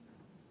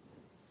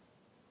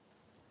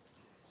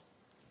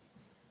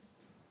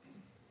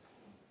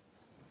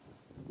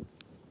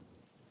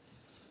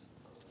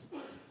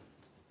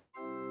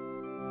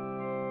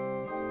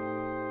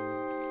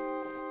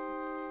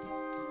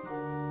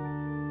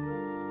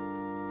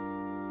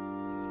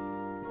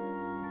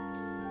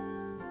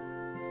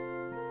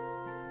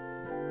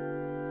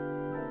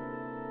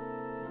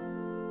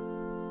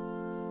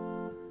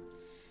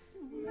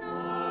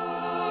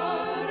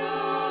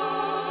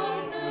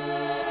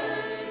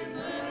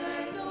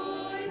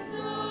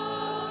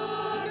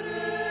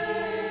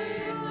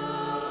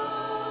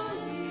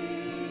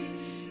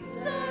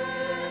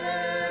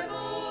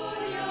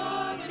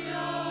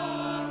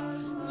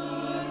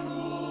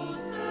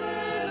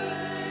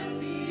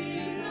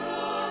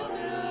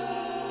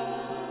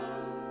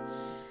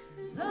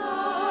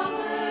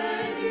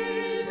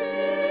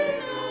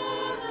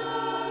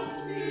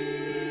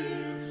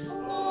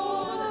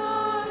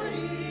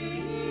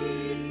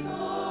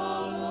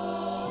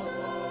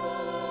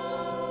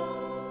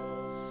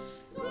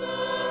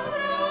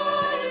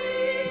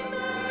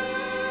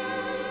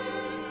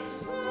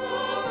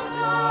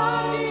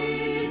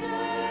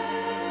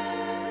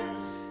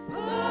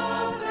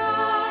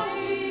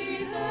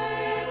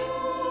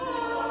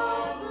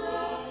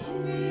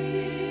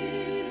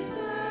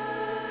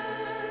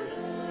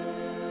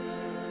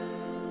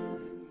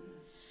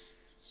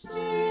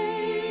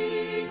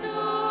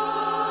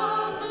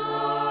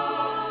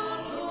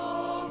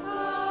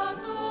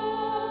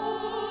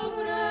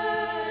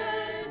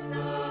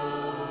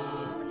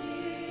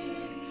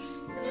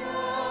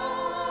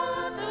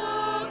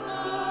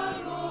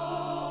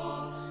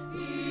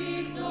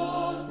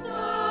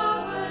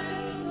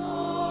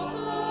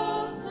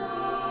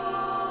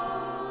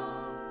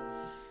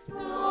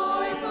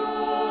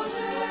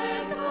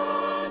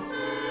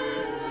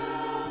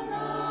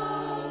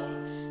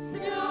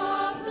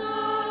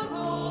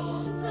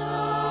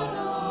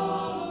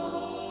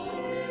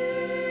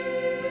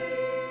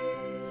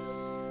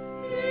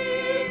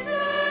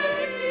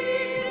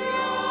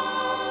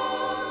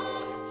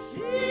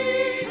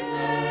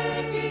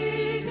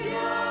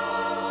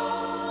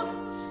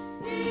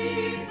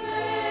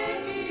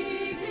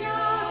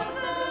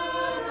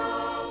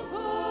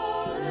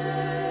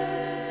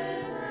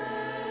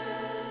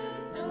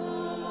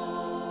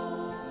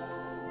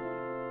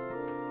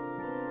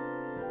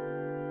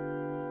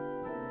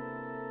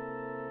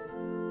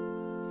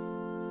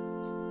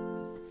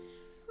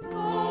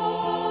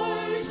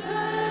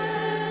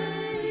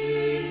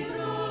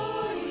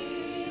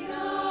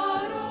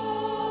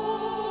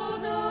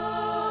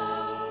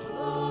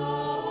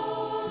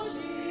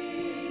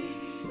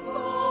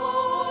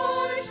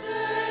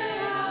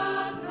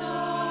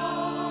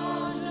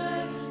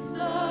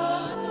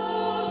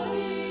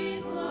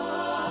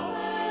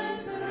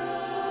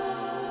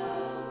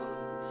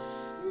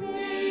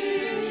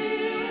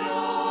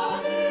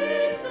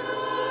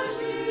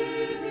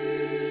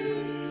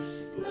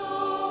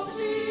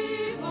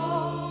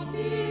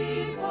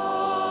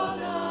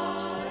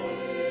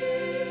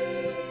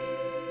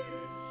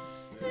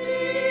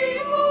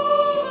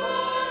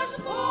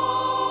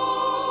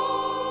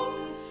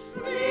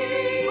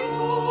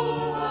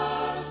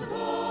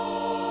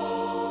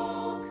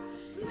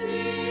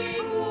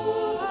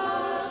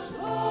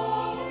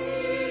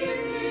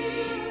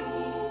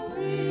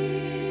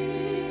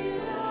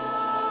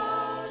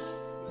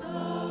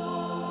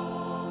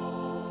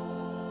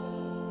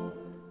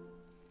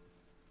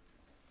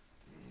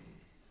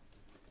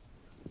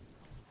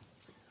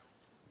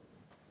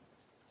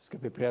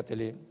 Скъпи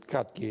приятели,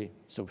 кратки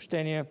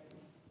съобщения.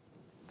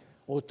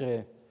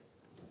 Утре,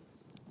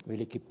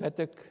 Велики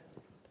петък,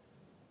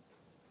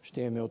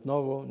 ще имаме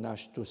отново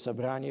нашето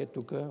събрание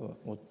тук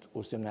от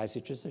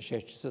 18 часа,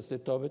 6 часа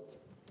след обед.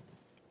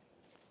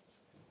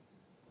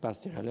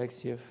 Пастир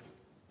Алексиев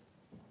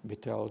би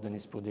трябвало да ни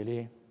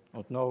сподели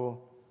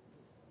отново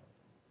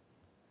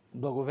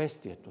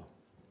благовестието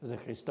за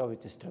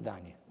Христовите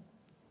страдания.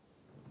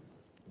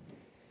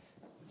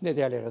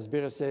 Неделя,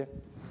 разбира се,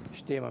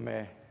 ще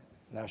имаме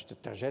нашата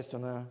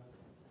тържествена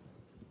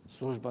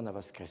служба на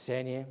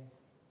Възкресение.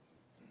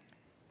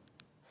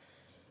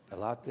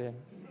 Елате,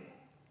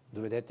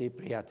 доведете и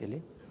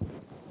приятели.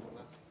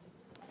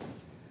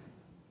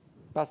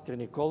 Пастор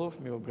Николов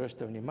ми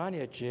обръща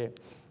внимание, че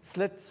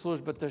след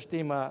службата ще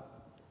има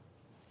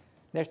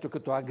нещо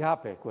като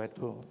агапе,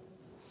 което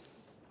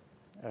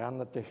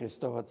ранната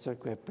Христова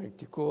църква е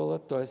практикувала,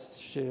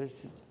 т.е.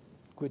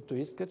 които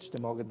искат,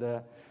 ще могат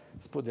да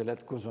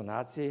споделят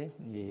козунаци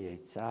и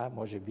яйца,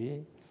 може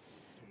би,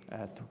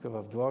 тук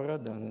в двора.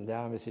 Да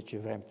надяваме се, че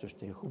времето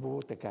ще е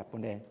хубаво, така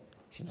поне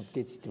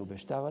синоптиците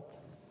обещават.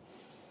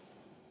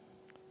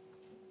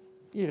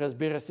 И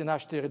разбира се,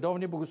 нашите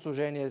редовни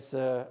богослужения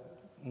са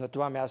на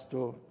това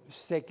място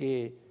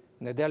всеки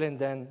неделен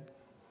ден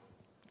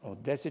от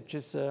 10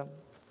 часа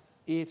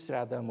и в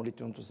сряда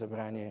молитвеното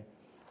събрание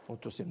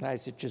от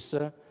 18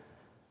 часа.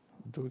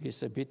 Други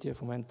събития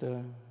в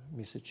момента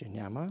мисля, че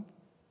няма.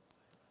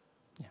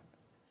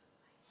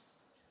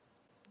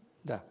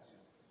 Да,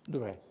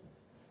 добре.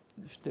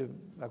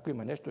 Ако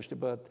има нещо, ще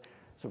бъдат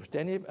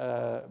съобщени.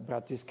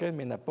 Брат Искрен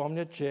ми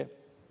напомня, че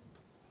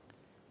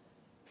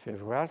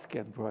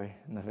февруарският брой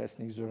на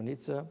вестник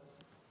Зорница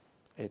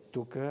е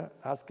тук.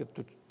 Аз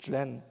като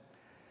член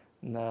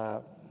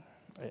на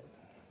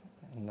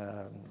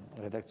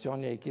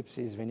редакционния екип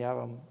се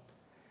извинявам,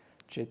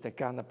 че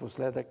така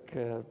напоследък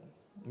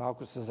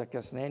малко със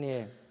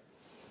закъснение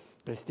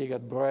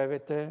пристигат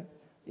броевете.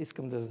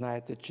 Искам да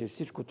знаете, че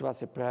всичко това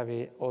се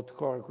прави от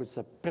хора, които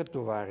са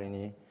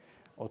претоварени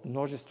от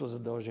множество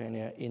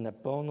задължения и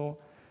напълно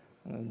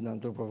на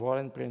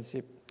доброволен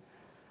принцип.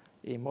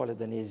 И моля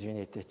да ни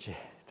извините, че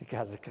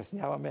така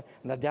закъсняваме.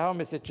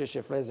 Надяваме се, че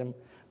ще влезем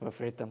в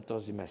ритъм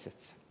този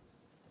месец.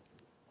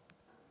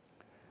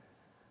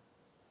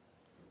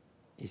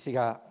 И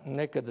сега,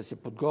 нека да се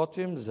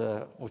подготвим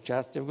за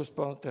участие в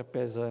Господна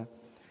трапеза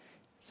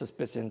с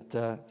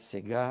песента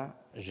 "Сега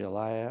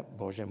желая,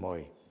 Боже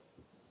мой".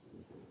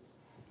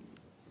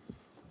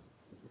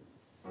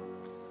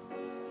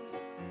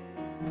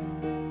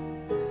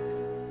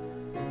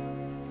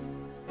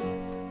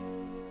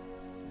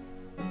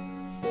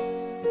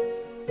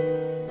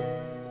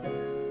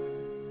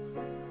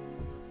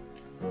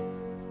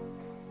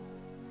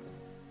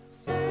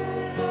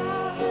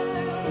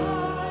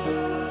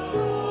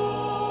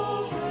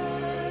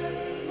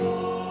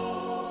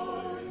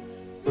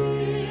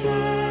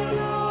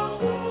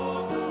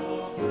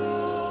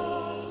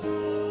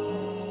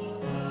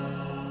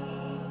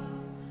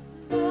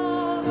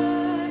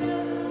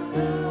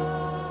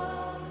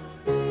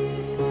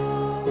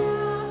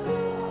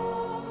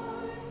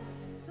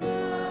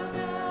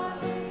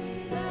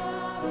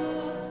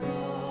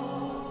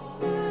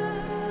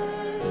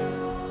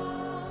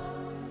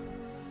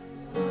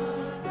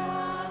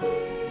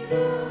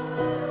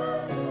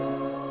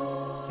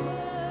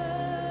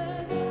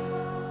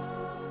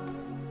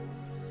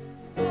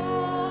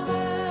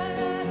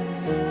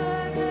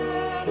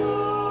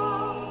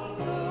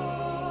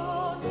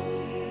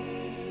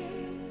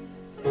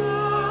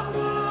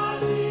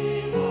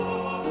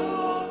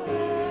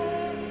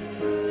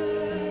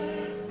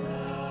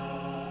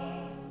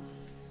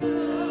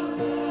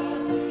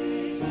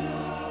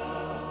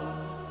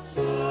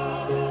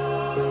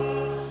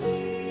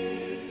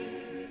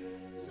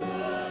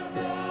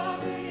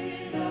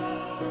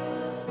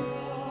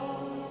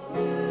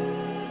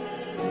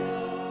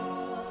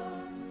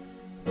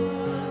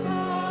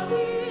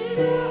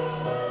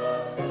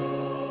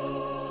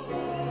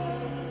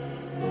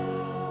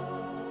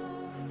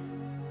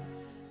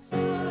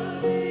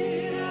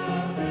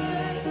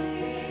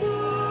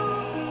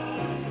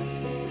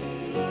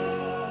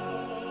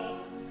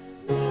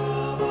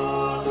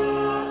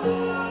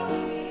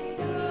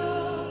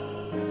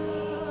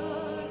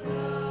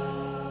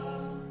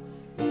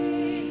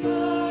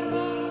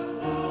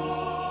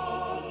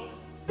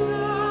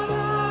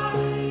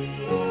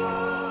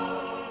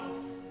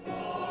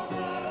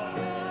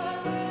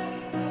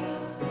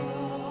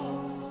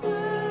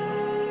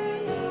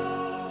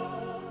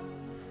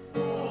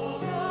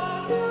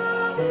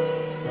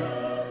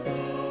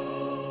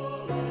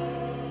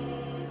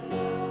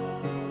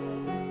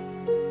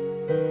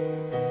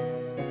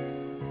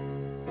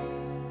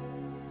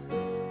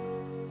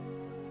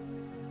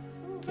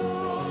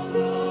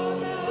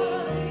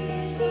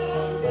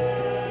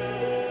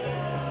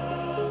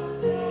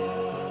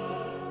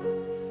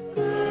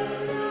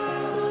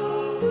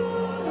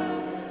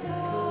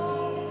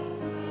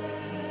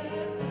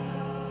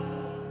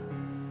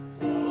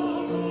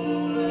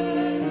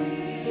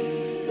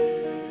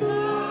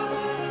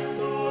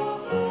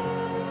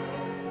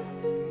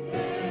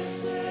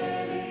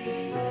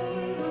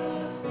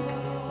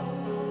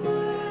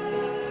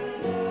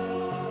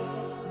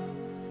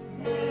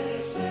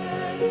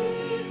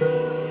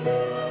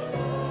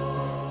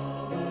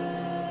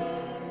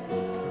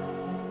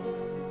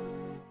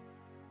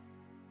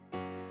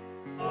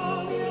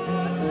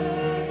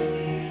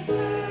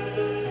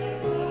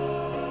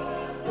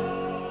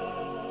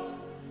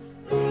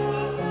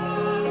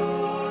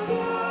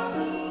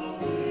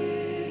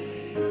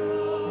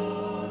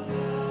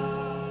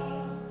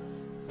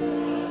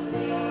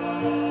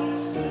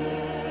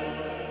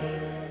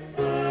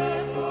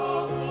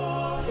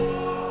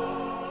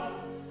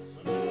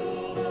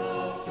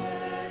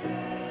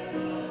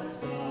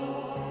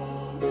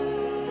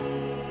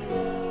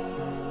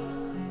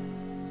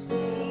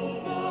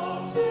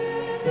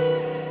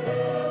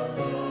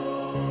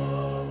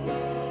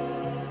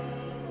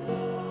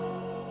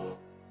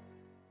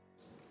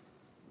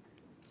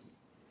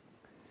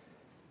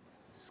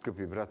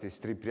 Скъпи брати и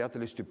сестри,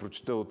 приятели, ще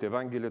прочета от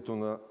Евангелието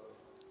на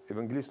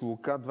Евангелист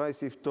Лука,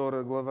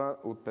 22 глава,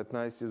 от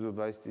 15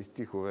 до 20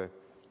 стихове.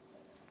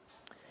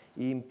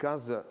 И им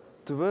каза: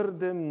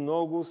 твърде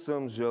много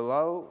съм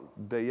желал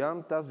да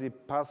ям тази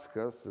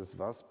Пасха с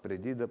вас,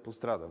 преди да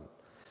пострадам.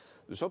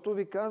 Защото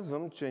ви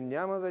казвам, че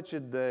няма вече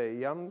да я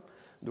ям,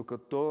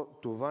 докато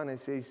това не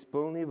се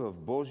изпълни в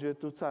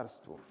Божието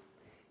царство.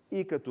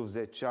 И като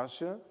взе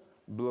чаша,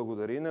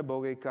 благодари на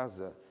Бога и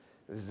каза: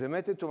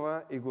 вземете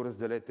това и го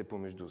разделете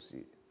помежду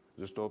си,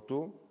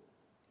 защото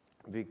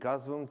ви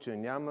казвам, че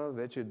няма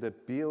вече да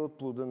пия от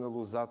плода на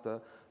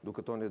лозата,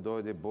 докато не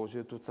дойде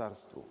Божието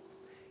царство.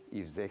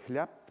 И взе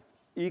хляб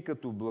и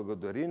като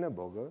благодари на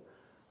Бога,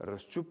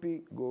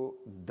 разчупи го,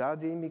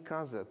 даде и ми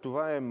каза: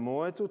 това е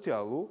моето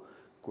тяло,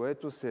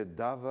 което се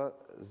дава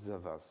за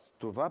вас.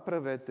 Това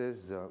правете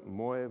за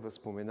мое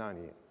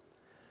възпоменание.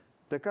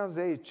 Така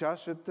взе и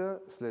чашата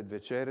след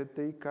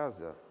вечерята и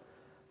каза: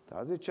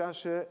 тази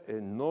чаша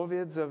е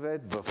новият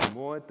завет в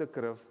моята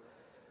кръв,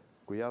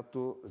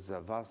 която за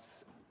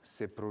вас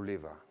се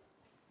пролива.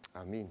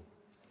 Амин.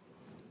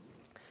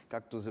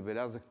 Както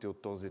забелязахте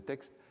от този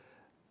текст,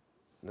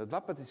 на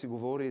два пъти се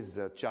говори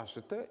за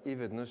чашата и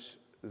веднъж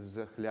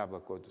за хляба,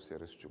 който се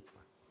разчупва.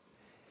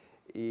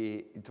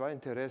 И това е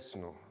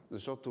интересно,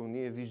 защото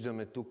ние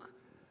виждаме тук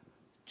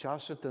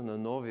чашата на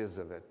Новия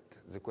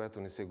завет, за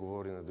която не се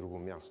говори на друго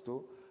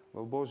място,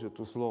 в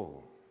Божието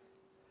Слово.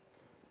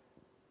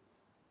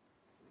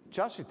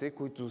 Чашите,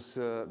 които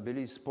са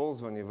били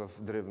използвани в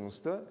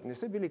древността, не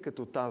са били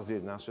като тази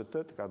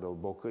нашата, така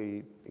дълбока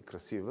и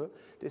красива.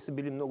 Те са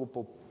били много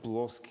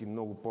по-плоски,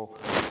 много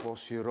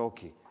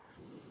по-широки,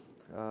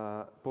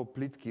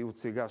 по-плитки от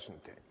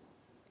сегашните.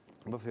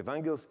 В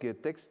евангелския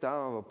текст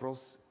става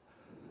въпрос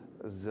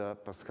за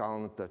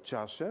пасхалната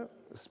чаша,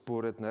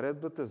 според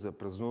наредбата за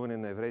празнуване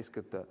на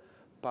еврейската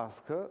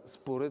Пасха,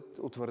 според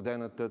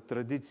утвърдената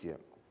традиция.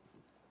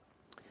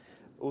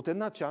 От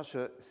една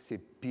чаша се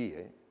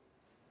пие,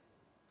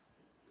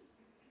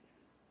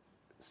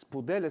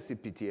 споделя се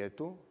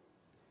питието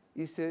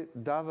и се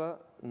дава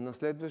на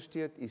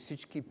следващият и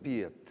всички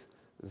пият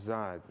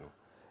заедно.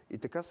 И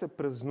така са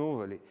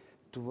празнували.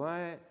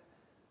 Това е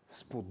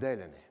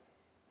споделяне.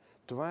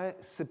 Това е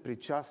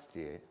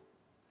съпричастие.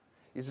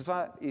 И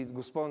затова и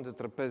Господната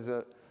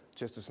трапеза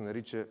често се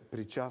нарича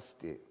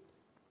причастие.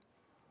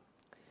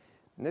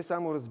 Не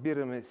само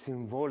разбираме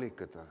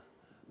символиката,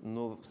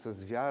 но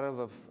с вяра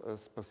в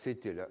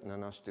Спасителя на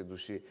нашите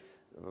души,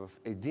 в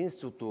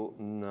единството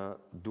на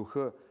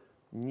Духа,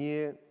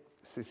 ние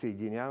се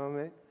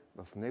съединяваме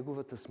в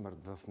Неговата смърт,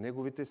 в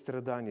Неговите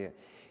страдания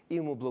и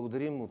Му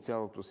благодарим от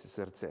цялото си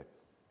сърце.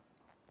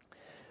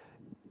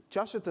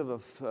 Чашата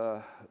в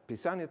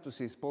Писанието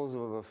се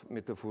използва в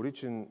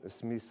метафоричен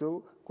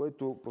смисъл,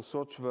 който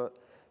посочва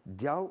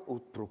дял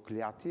от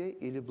проклятие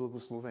или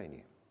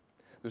благословение.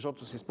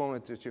 Защото си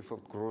спомняте, че в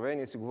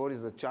Откровение се говори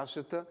за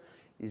чашата,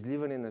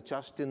 изливане на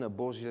чашите на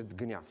Божият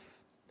гняв.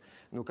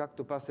 Но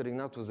както пастор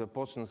Игнатов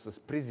започна с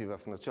призива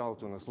в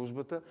началото на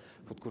службата,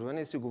 в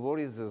Откровение се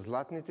говори за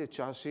златните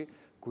чаши,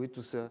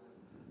 които са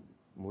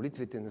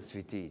молитвите на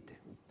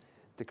светиите.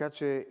 Така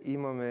че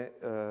имаме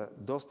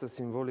доста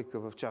символика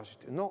в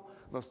чашите. Но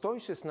в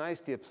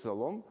 116-я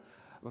псалом,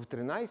 в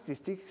 13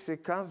 стих се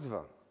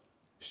казва: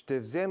 ще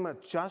взема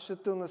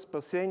чашата на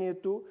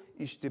спасението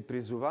и ще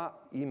призова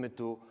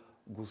името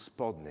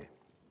Господне.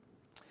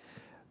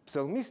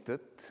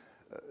 Псалмистът,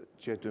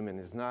 чието име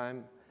не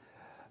знаем,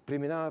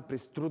 преминава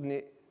през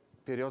трудни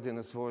периоди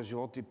на своя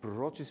живот и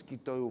пророчески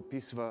той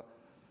описва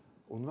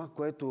онова,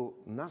 което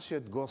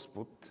нашият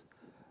Господ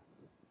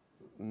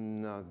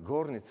на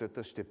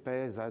горницата ще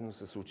пее заедно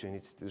с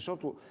учениците.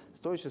 Защото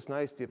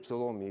 116-я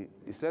псалом и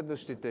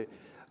следващите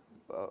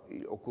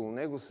около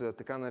него са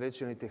така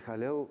наречените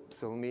халел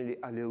псалми или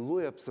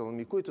алилуя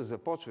псалми, които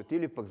започват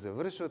или пък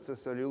завършват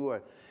с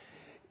алилуя.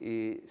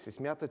 И се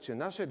смята, че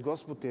нашият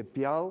Господ е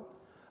пял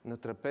на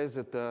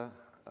трапезата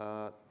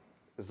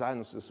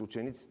заедно с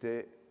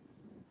учениците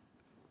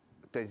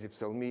тези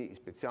псалми и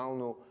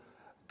специално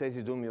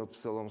тези думи от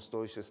Псалом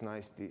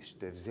 116: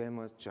 ще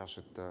взема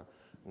чашата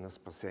на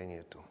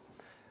спасението.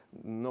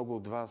 Много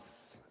от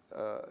вас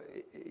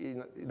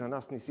и на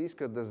нас не се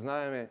иска да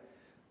знаем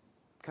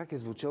как е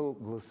звучал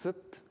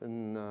гласът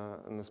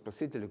на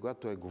Спасителя,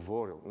 когато е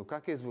говорил. Но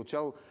как е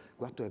звучал,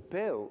 когато е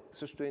пеел,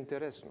 също е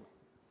интересно.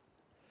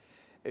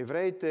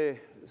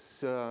 Евреите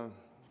са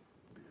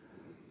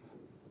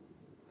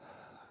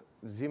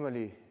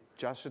взимали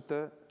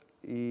чашата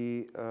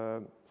и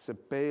са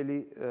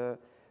пеели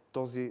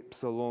този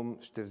псалом: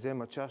 ще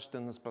взема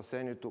чашата на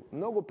спасението,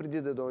 много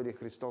преди да дойде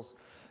Христос,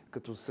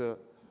 като са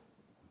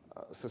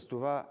с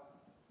това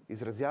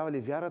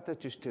изразявали вярата,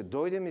 че ще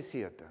дойде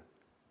Месията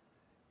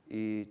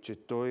и че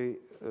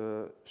Той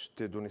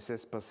ще донесе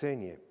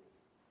спасение.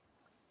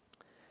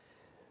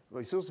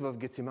 Исус в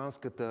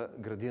Гециманската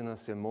градина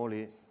се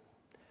моли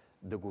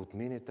да го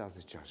отмине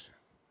тази чаша.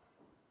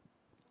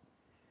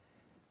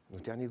 Но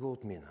тя не го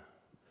отмина.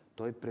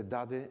 Той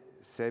предаде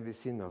себе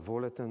си на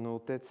волята на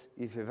Отец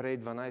и в Евреи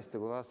 12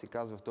 глава си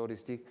казва 2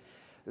 стих: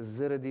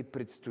 заради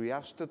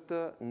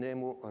предстоящата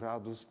нему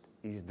радост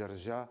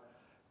издържа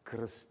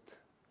кръст.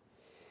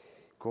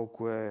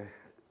 Колко е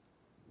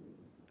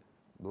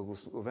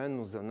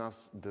благословено за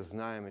нас да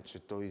знаем,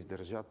 че Той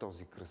издържа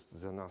този кръст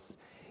за нас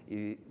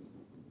и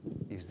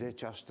взе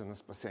чашата на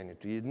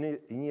спасението. И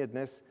ние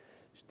днес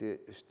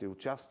ще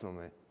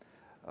участваме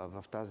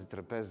в тази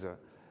трапеза,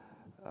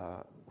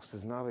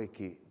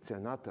 осъзнавайки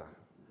цената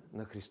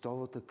на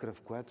Христовата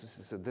кръв, която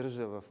се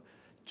съдържа в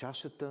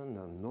чашата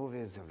на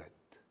Новия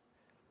завет.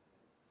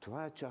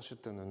 Това е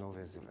чашата на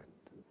Новия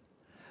завет.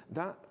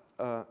 Да,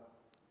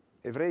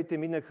 евреите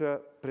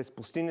минаха през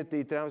пустинята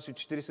и трябваше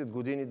 40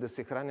 години да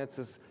се хранят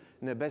с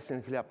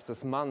небесен хляб,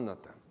 с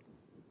манната.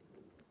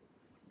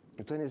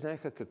 Но те не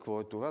знаеха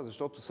какво е това,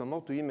 защото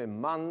самото име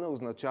манна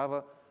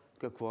означава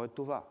какво е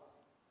това.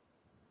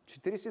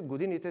 40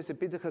 години те се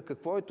питаха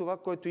какво е това,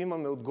 което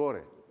имаме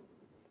отгоре.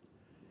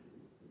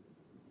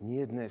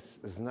 Ние днес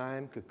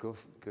знаем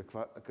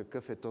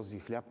какъв е този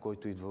хляб,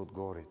 който идва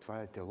отгоре.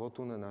 Това е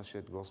телото на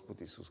нашия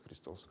Господ Исус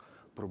Христос,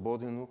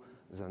 прободено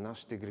за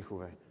нашите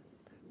грехове,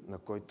 на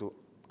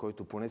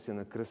който понесе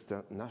на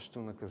кръста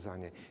нашето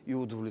наказание и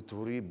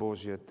удовлетвори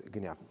Божият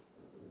гняв.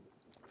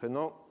 В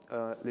едно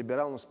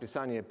либерално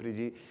списание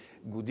преди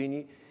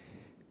години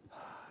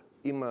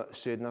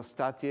имаше една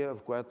статия,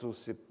 в която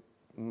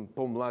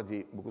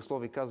по-млади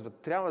богослови казват,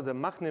 трябва да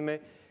махнем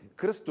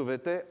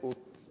кръстовете от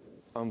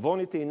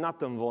амвоните и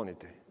над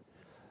амвоните.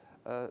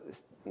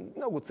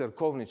 Много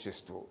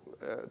църковническо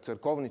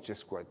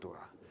е това.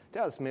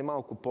 Трябва да сме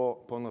малко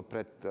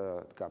по-напред,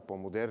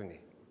 по-модерни.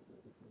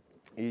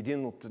 И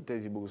един от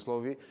тези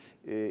богослови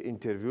е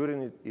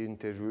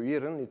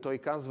интервюиран и той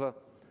казва,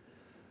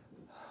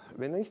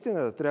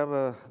 наистина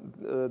трябва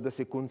да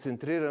се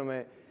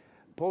концентрираме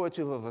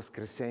повече във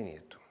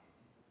Възкресението.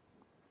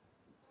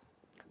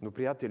 Но,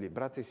 приятели,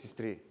 брати и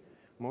сестри,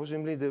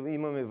 можем ли да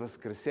имаме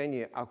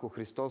Възкресение, ако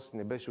Христос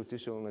не беше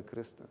отишъл на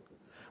кръста?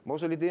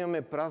 Може ли да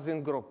имаме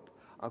празен гроб,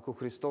 ако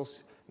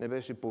Христос не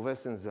беше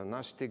повесен за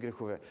нашите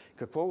грехове?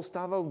 Какво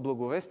остава от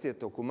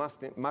благовестието, ако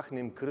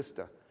махнем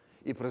кръста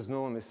и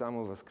празнуваме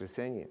само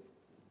Възкресение?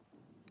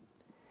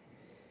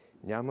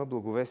 Няма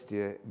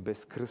благовестие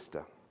без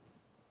кръста.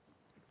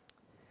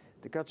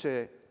 Така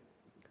че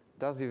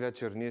тази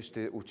вечер ние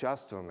ще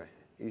участваме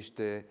и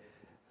ще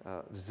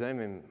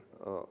вземем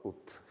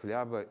от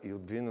хляба и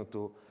от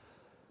виното,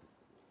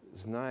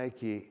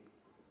 знаейки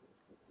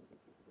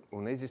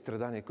онези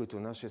страдания, които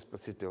нашия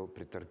Спасител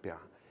претърпя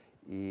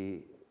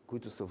и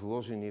които са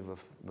вложени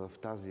в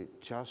тази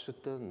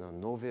чашата на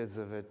Новия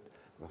завет,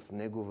 в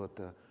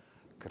Неговата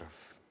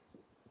кръв.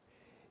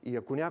 И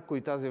ако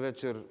някой тази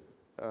вечер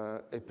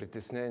е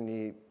притеснен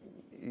и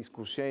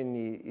изкушен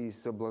и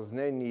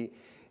съблазнен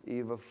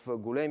и в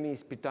големи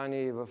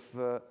изпитания, и в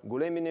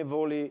големи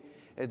неволи,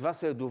 едва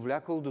се е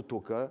довлякал до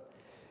тука,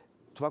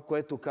 това,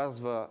 което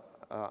казва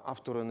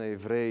автора на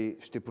Евреи,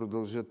 ще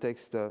продължа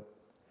текста.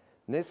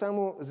 Не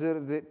само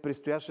заради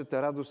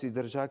предстоящата радост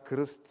издържа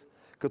кръст,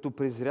 като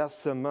презря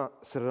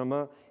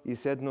срама и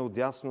седна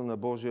отдясно на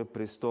Божия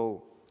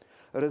престол.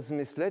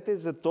 Размислете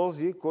за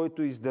този,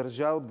 който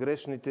издържа от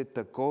грешните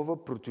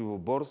такова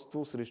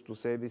противоборство срещу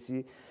себе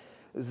си,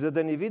 за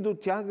да не ви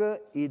дотяга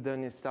и да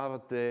не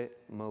ставате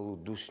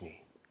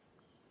малодушни.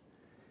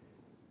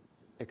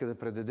 Нека да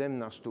предадем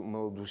нашето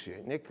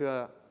малодушие.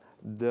 Нека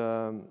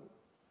да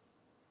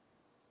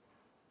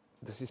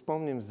си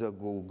спомним за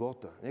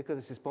Голгота. Нека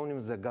да си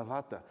спомним за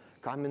Гавата,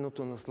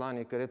 каменното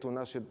наслание, където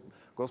нашия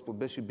Господ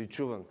беше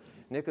бичуван.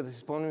 Нека да си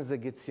спомним за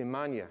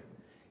Гетсимания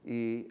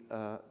и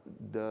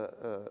да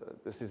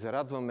се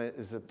зарадваме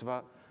за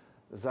това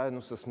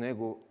заедно с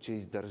Него, че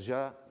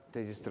издържа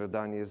тези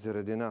страдания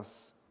заради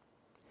нас.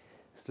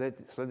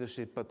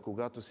 Следващия път,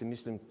 когато си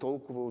мислим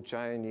толкова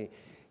отчаяни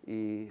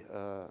и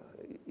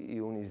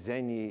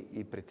унизени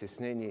и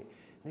притеснени,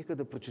 нека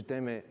да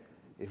прочетеме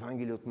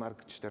Евангелие от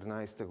Марк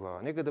 14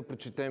 глава. Нека да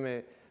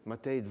прочетеме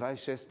Матей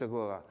 26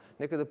 глава.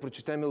 Нека да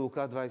прочетеме Лука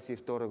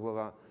 22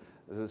 глава,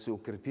 за да се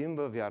укрепим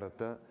във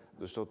вярата,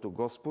 защото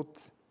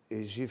Господ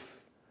е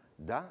жив.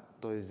 Да,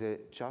 Той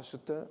взе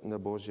чашата на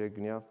Божия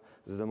гняв,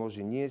 за да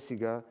може ние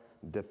сега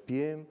да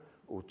пием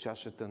от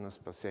чашата на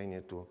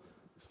спасението.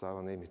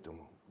 Слава на името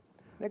Му.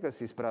 Нека да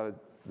се изправят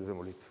за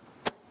молитва.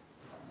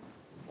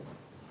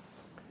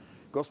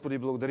 Господи,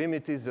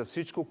 благодарим Ти за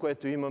всичко,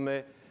 което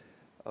имаме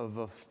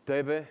в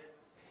Тебе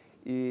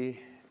и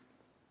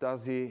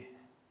тази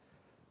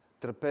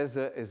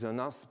трапеза е за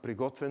нас,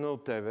 приготвена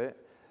от Тебе,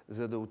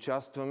 за да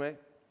участваме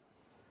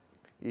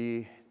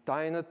и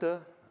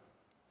тайната,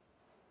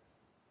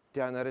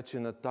 тя е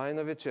наречена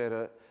тайна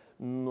вечера,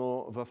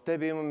 но в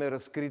Тебе имаме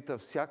разкрита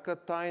всяка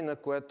тайна,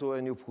 която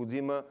е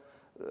необходима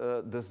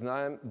да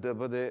знаем, да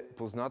бъде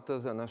позната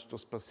за нашето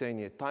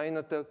спасение.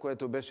 Тайната,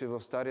 която беше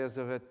в Стария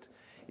Завет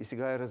и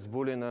сега е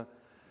разбулена.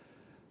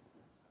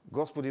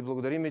 Господи,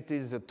 благодарим Ти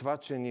за това,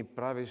 че ни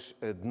правиш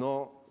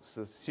едно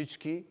с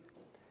всички,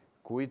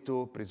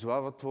 които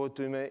призвават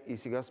Твоето име и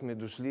сега сме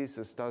дошли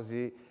с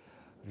тази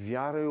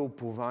вяра и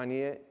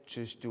упование,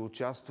 че ще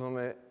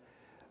участваме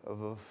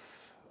в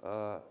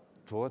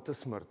Твоята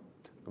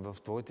смърт, в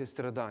Твоите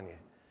страдания,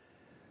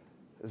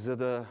 за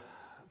да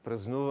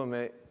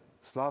празнуваме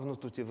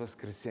славното Ти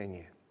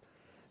възкресение.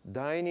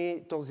 Дай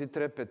ни този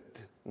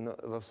трепет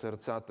в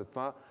сърцата,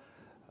 това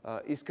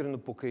искрено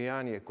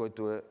покаяние,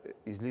 което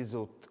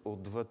излиза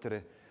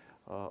отвътре,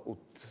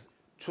 от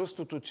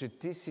чувството, че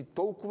Ти си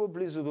толкова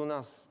близо до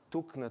нас,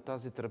 тук на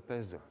тази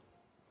трапеза.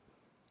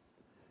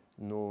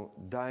 Но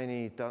дай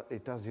ни и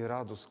тази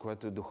радост,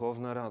 която е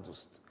духовна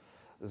радост,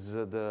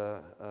 за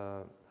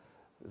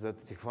да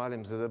Ти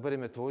хвалим, за да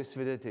бъдем Твои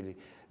свидетели,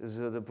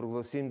 за да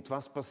прогласим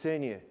това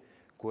спасение,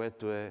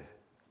 което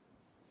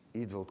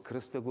идва от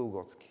кръста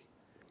Голготски.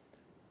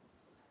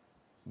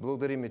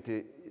 Благодарим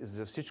Ти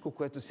за всичко,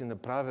 което си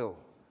направил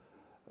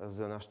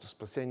за нашето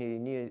спасение и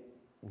ние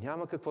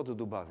няма какво да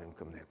добавим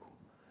към него.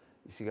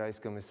 И сега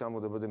искаме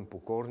само да бъдем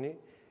покорни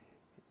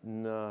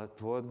на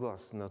Твоят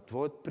глас, на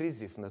Твоят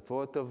призив, на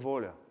Твоята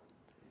воля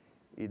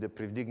и да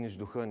привдигнеш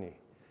духа ни,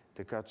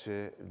 така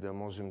че да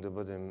можем да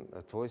бъдем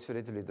Твои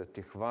свидетели, да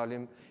Те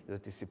хвалим, да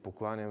Ти си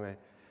покланяме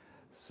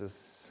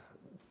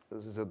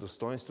за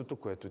достоинството,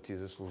 което Ти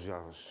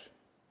заслужаваш.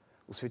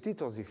 Освети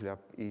този хляб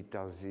и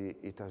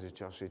тази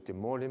чаша и Те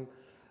молим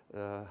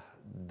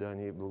да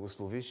ни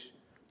благословиш,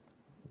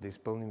 да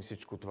изпълним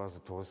всичко това за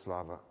Твоя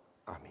слава.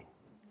 Амин.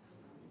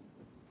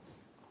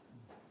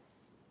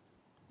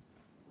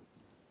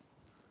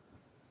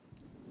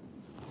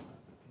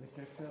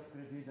 Вечерта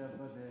преди да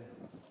бъде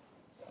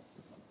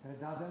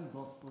предаден,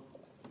 Господ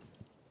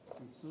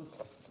Исус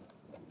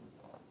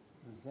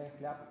взе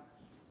хляб,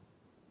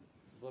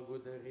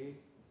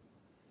 благодари,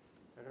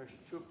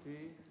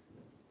 разчупи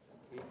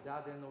и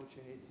даде на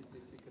учениците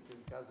си, като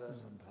им каза: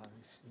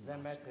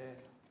 вземете,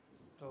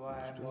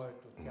 това е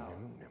моето тяло.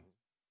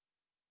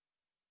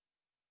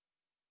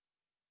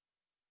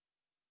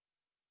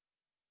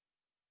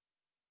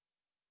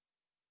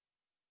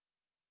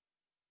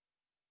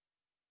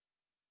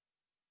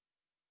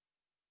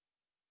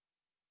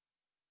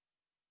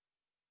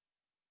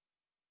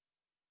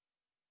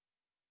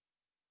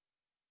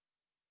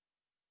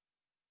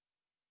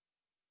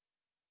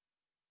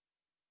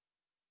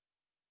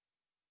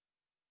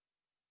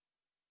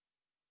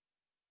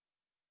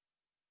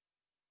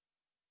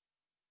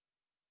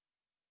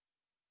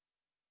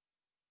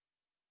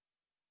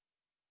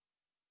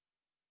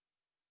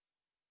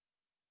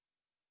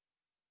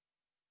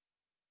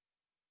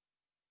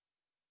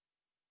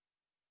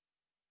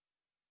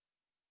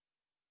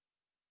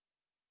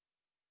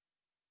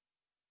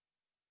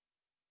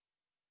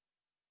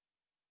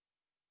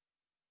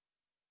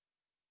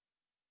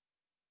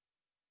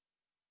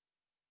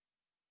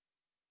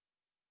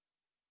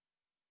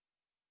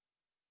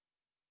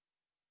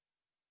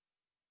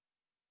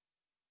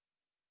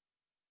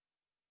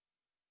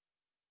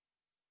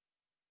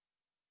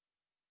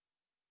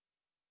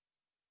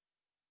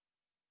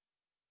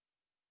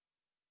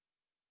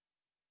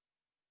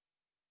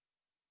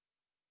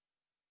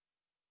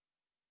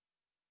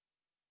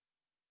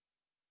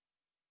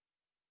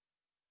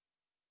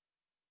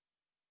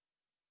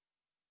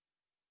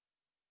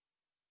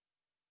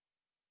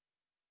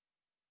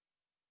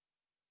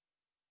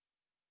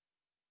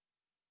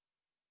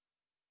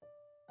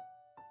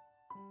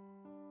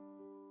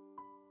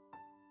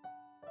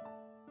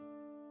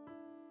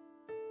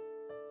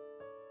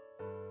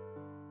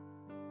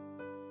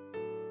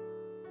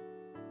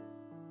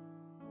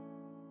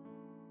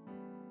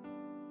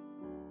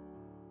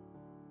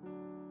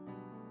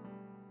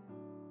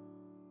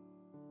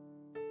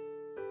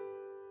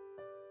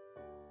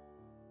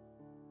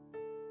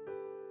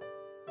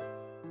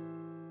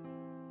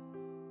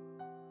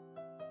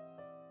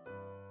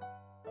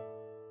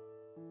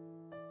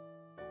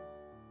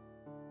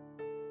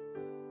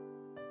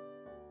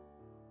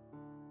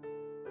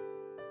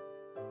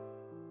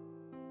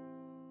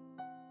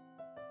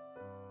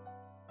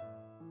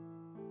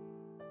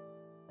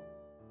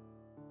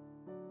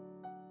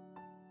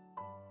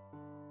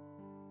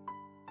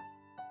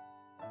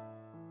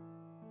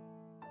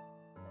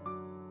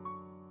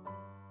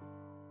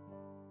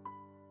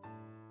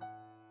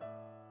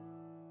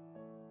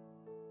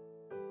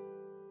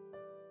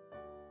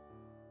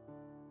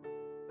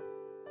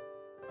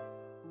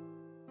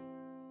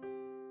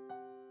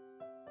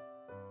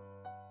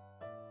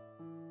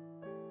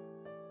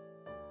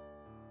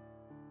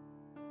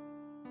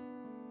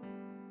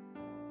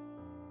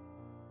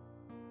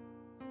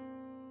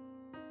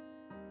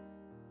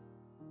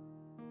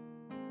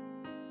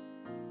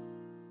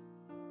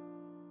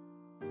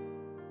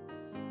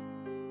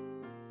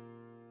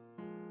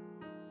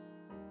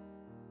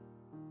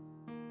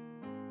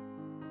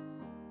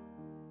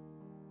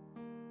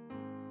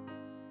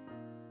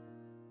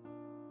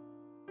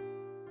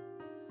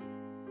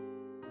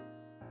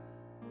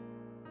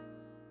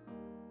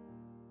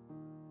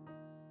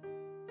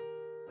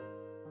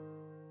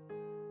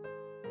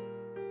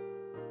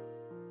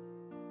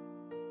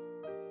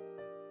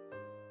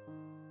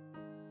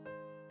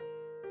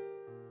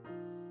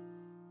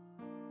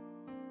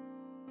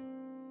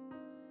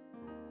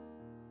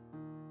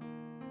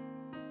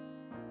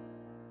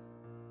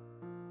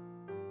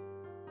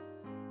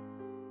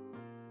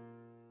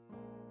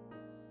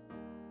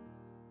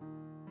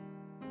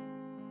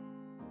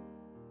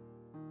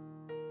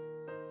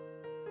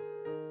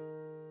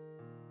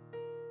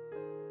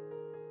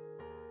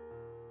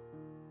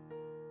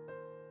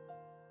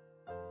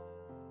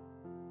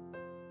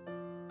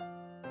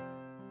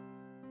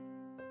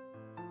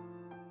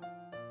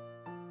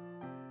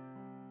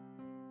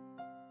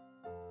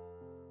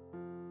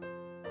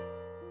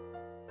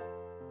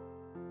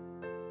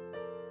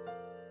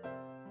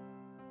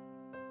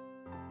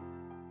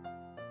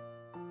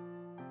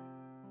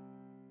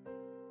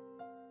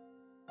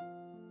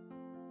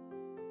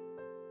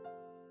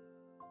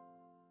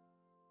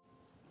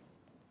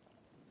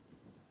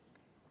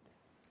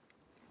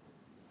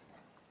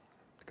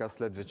 така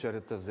след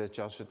вечерята взе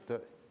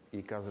чашата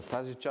и каза: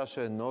 тази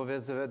чаша е новия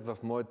завет в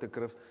моята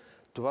кръв.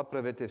 Това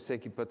правете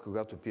всеки път,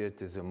 когато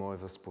пиете, за мое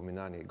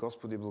възпоминание.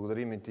 Господи,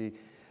 благодарим Ти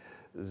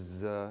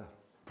за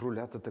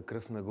пролятата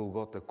кръв на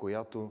Голгота,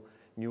 която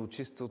ни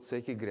очиства от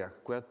всеки грях,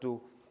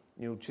 която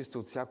ни очиства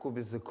от всяко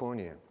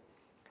беззаконие.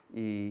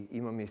 И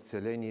имаме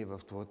изцеление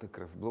в Твоята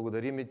кръв.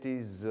 Благодарим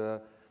Ти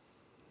за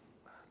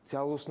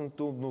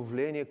цялостното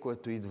обновление,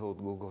 което идва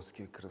от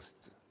Голготския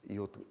кръст и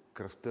от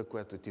кръвта,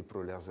 която Ти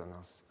проля за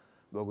нас.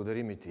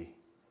 Благодарим Ти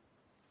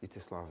и Те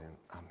славим.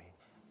 Амин.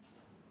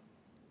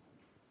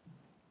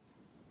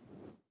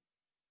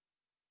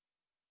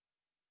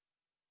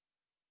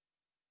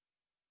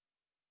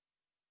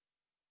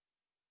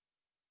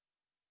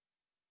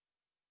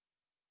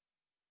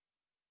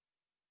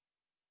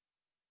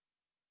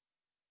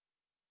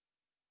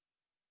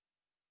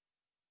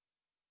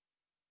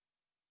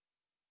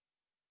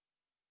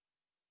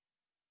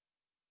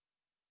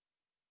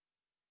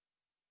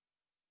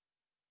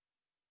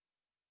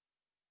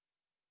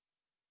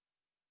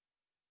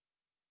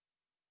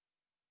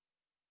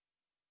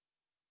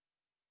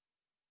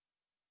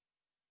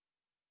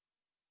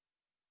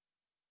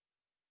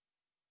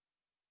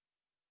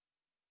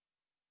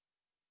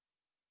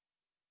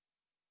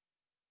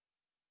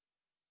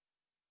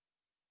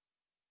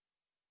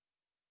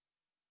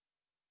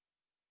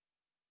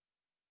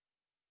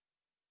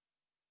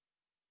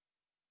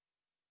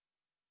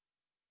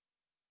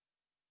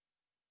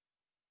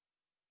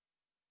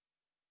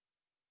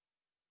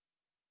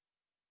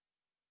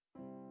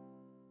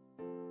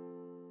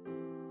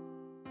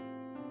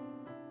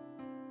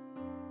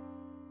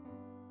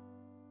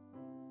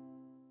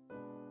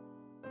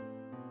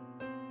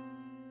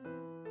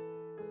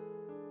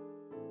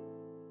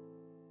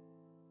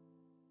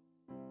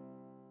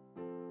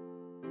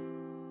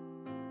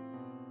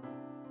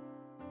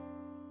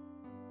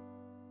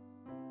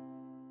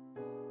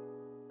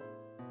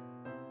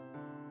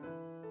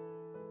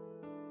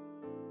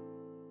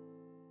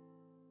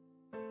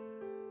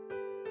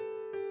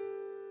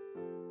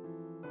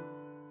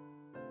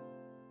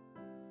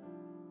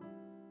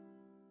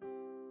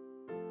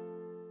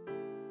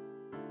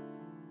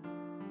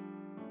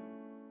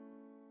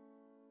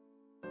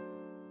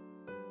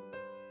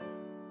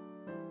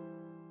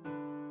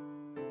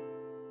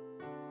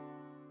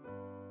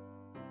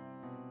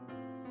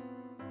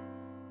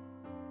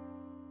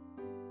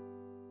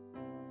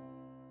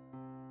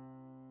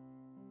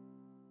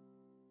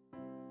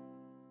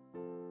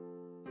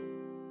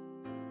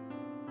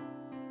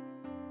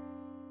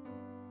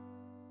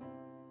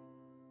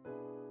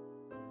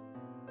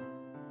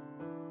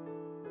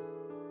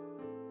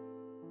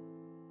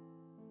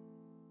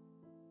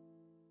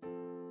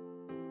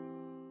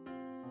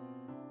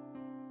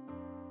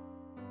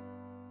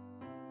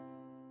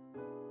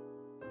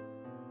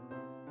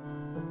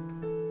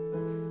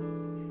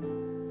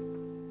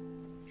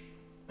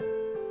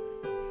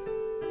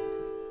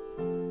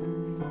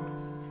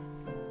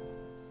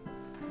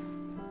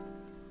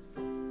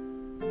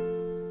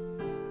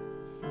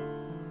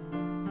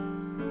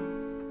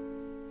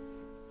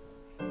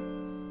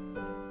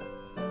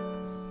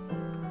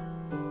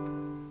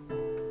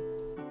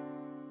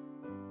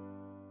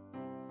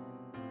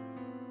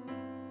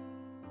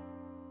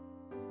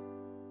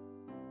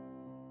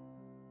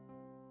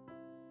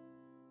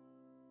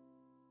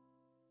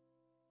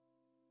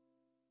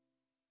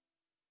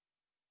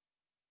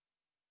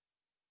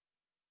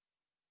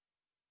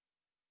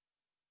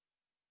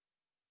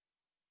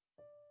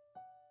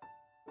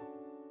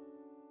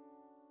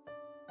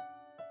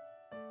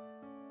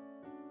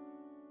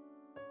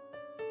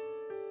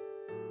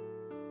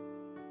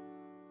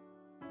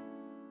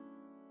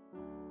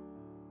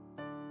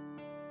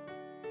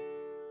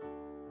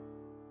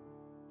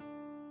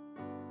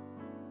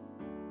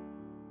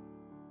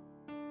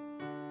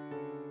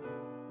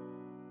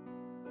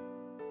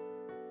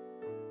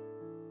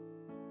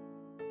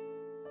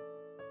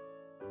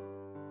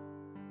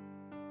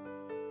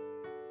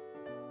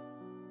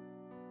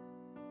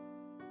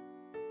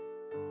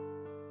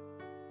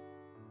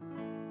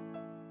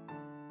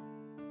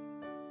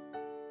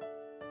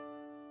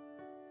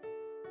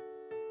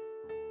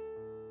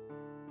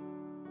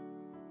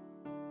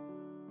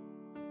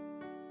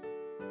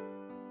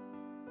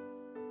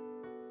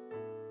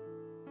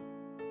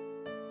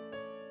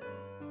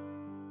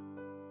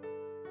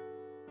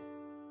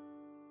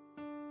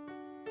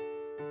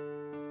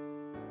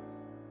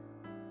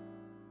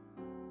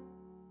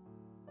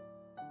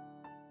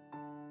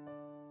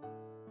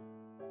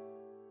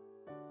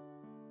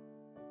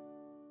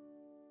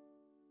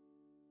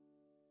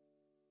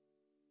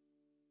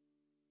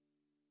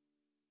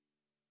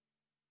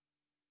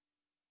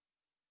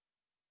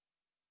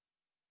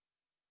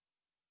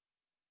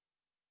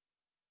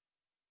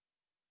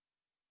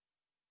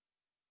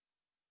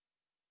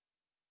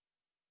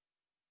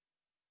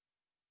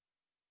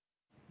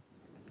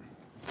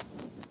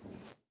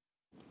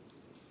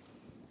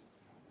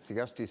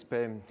 Сега ще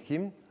изпеем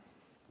химн,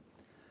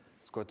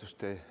 с който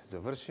ще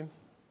завършим.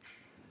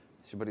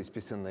 Ще бъде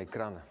изписан на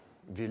екрана.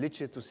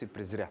 Величието си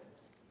презря.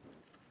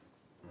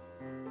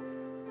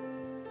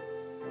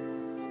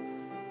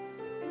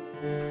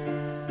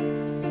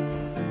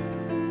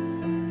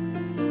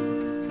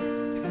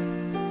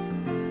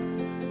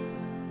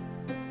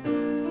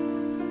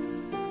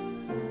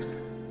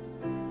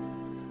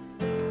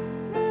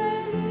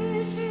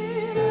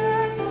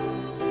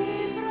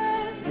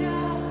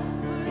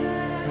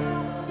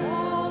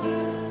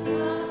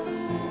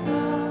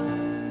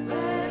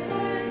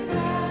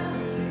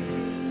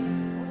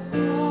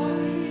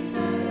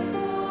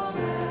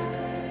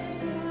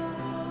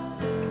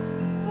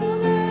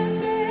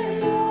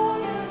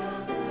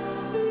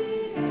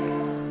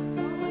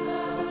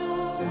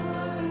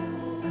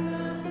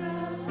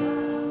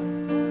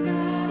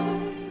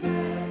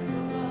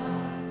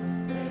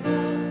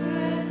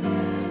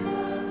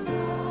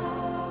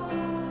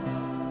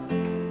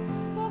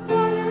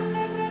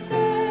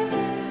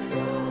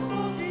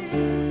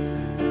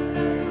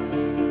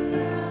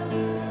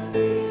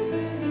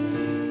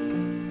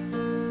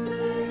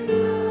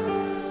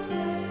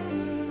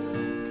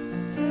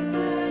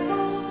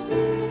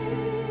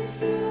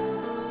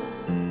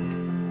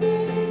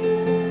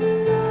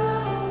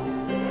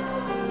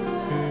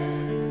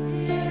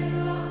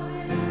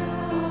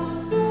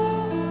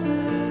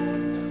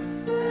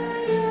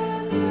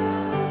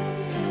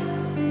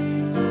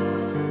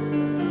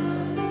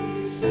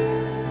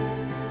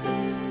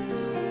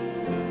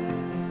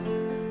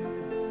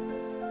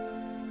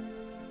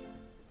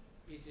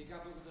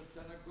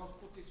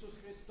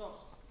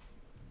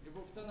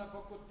 любовта на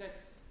Бог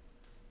Отец,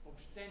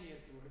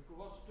 общението,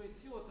 ръководството и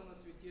силата на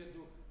Светия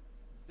Дух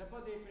да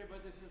бъде и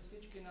пребъде с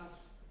всички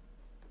нас,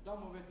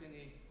 домовете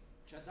ни,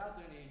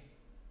 чадата ни,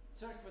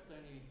 църквата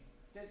ни,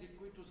 тези,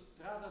 които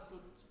страдат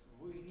от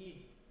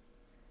войни,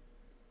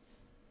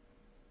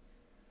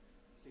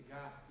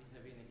 сега и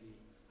завинаги.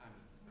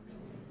 Амин.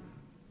 Амин.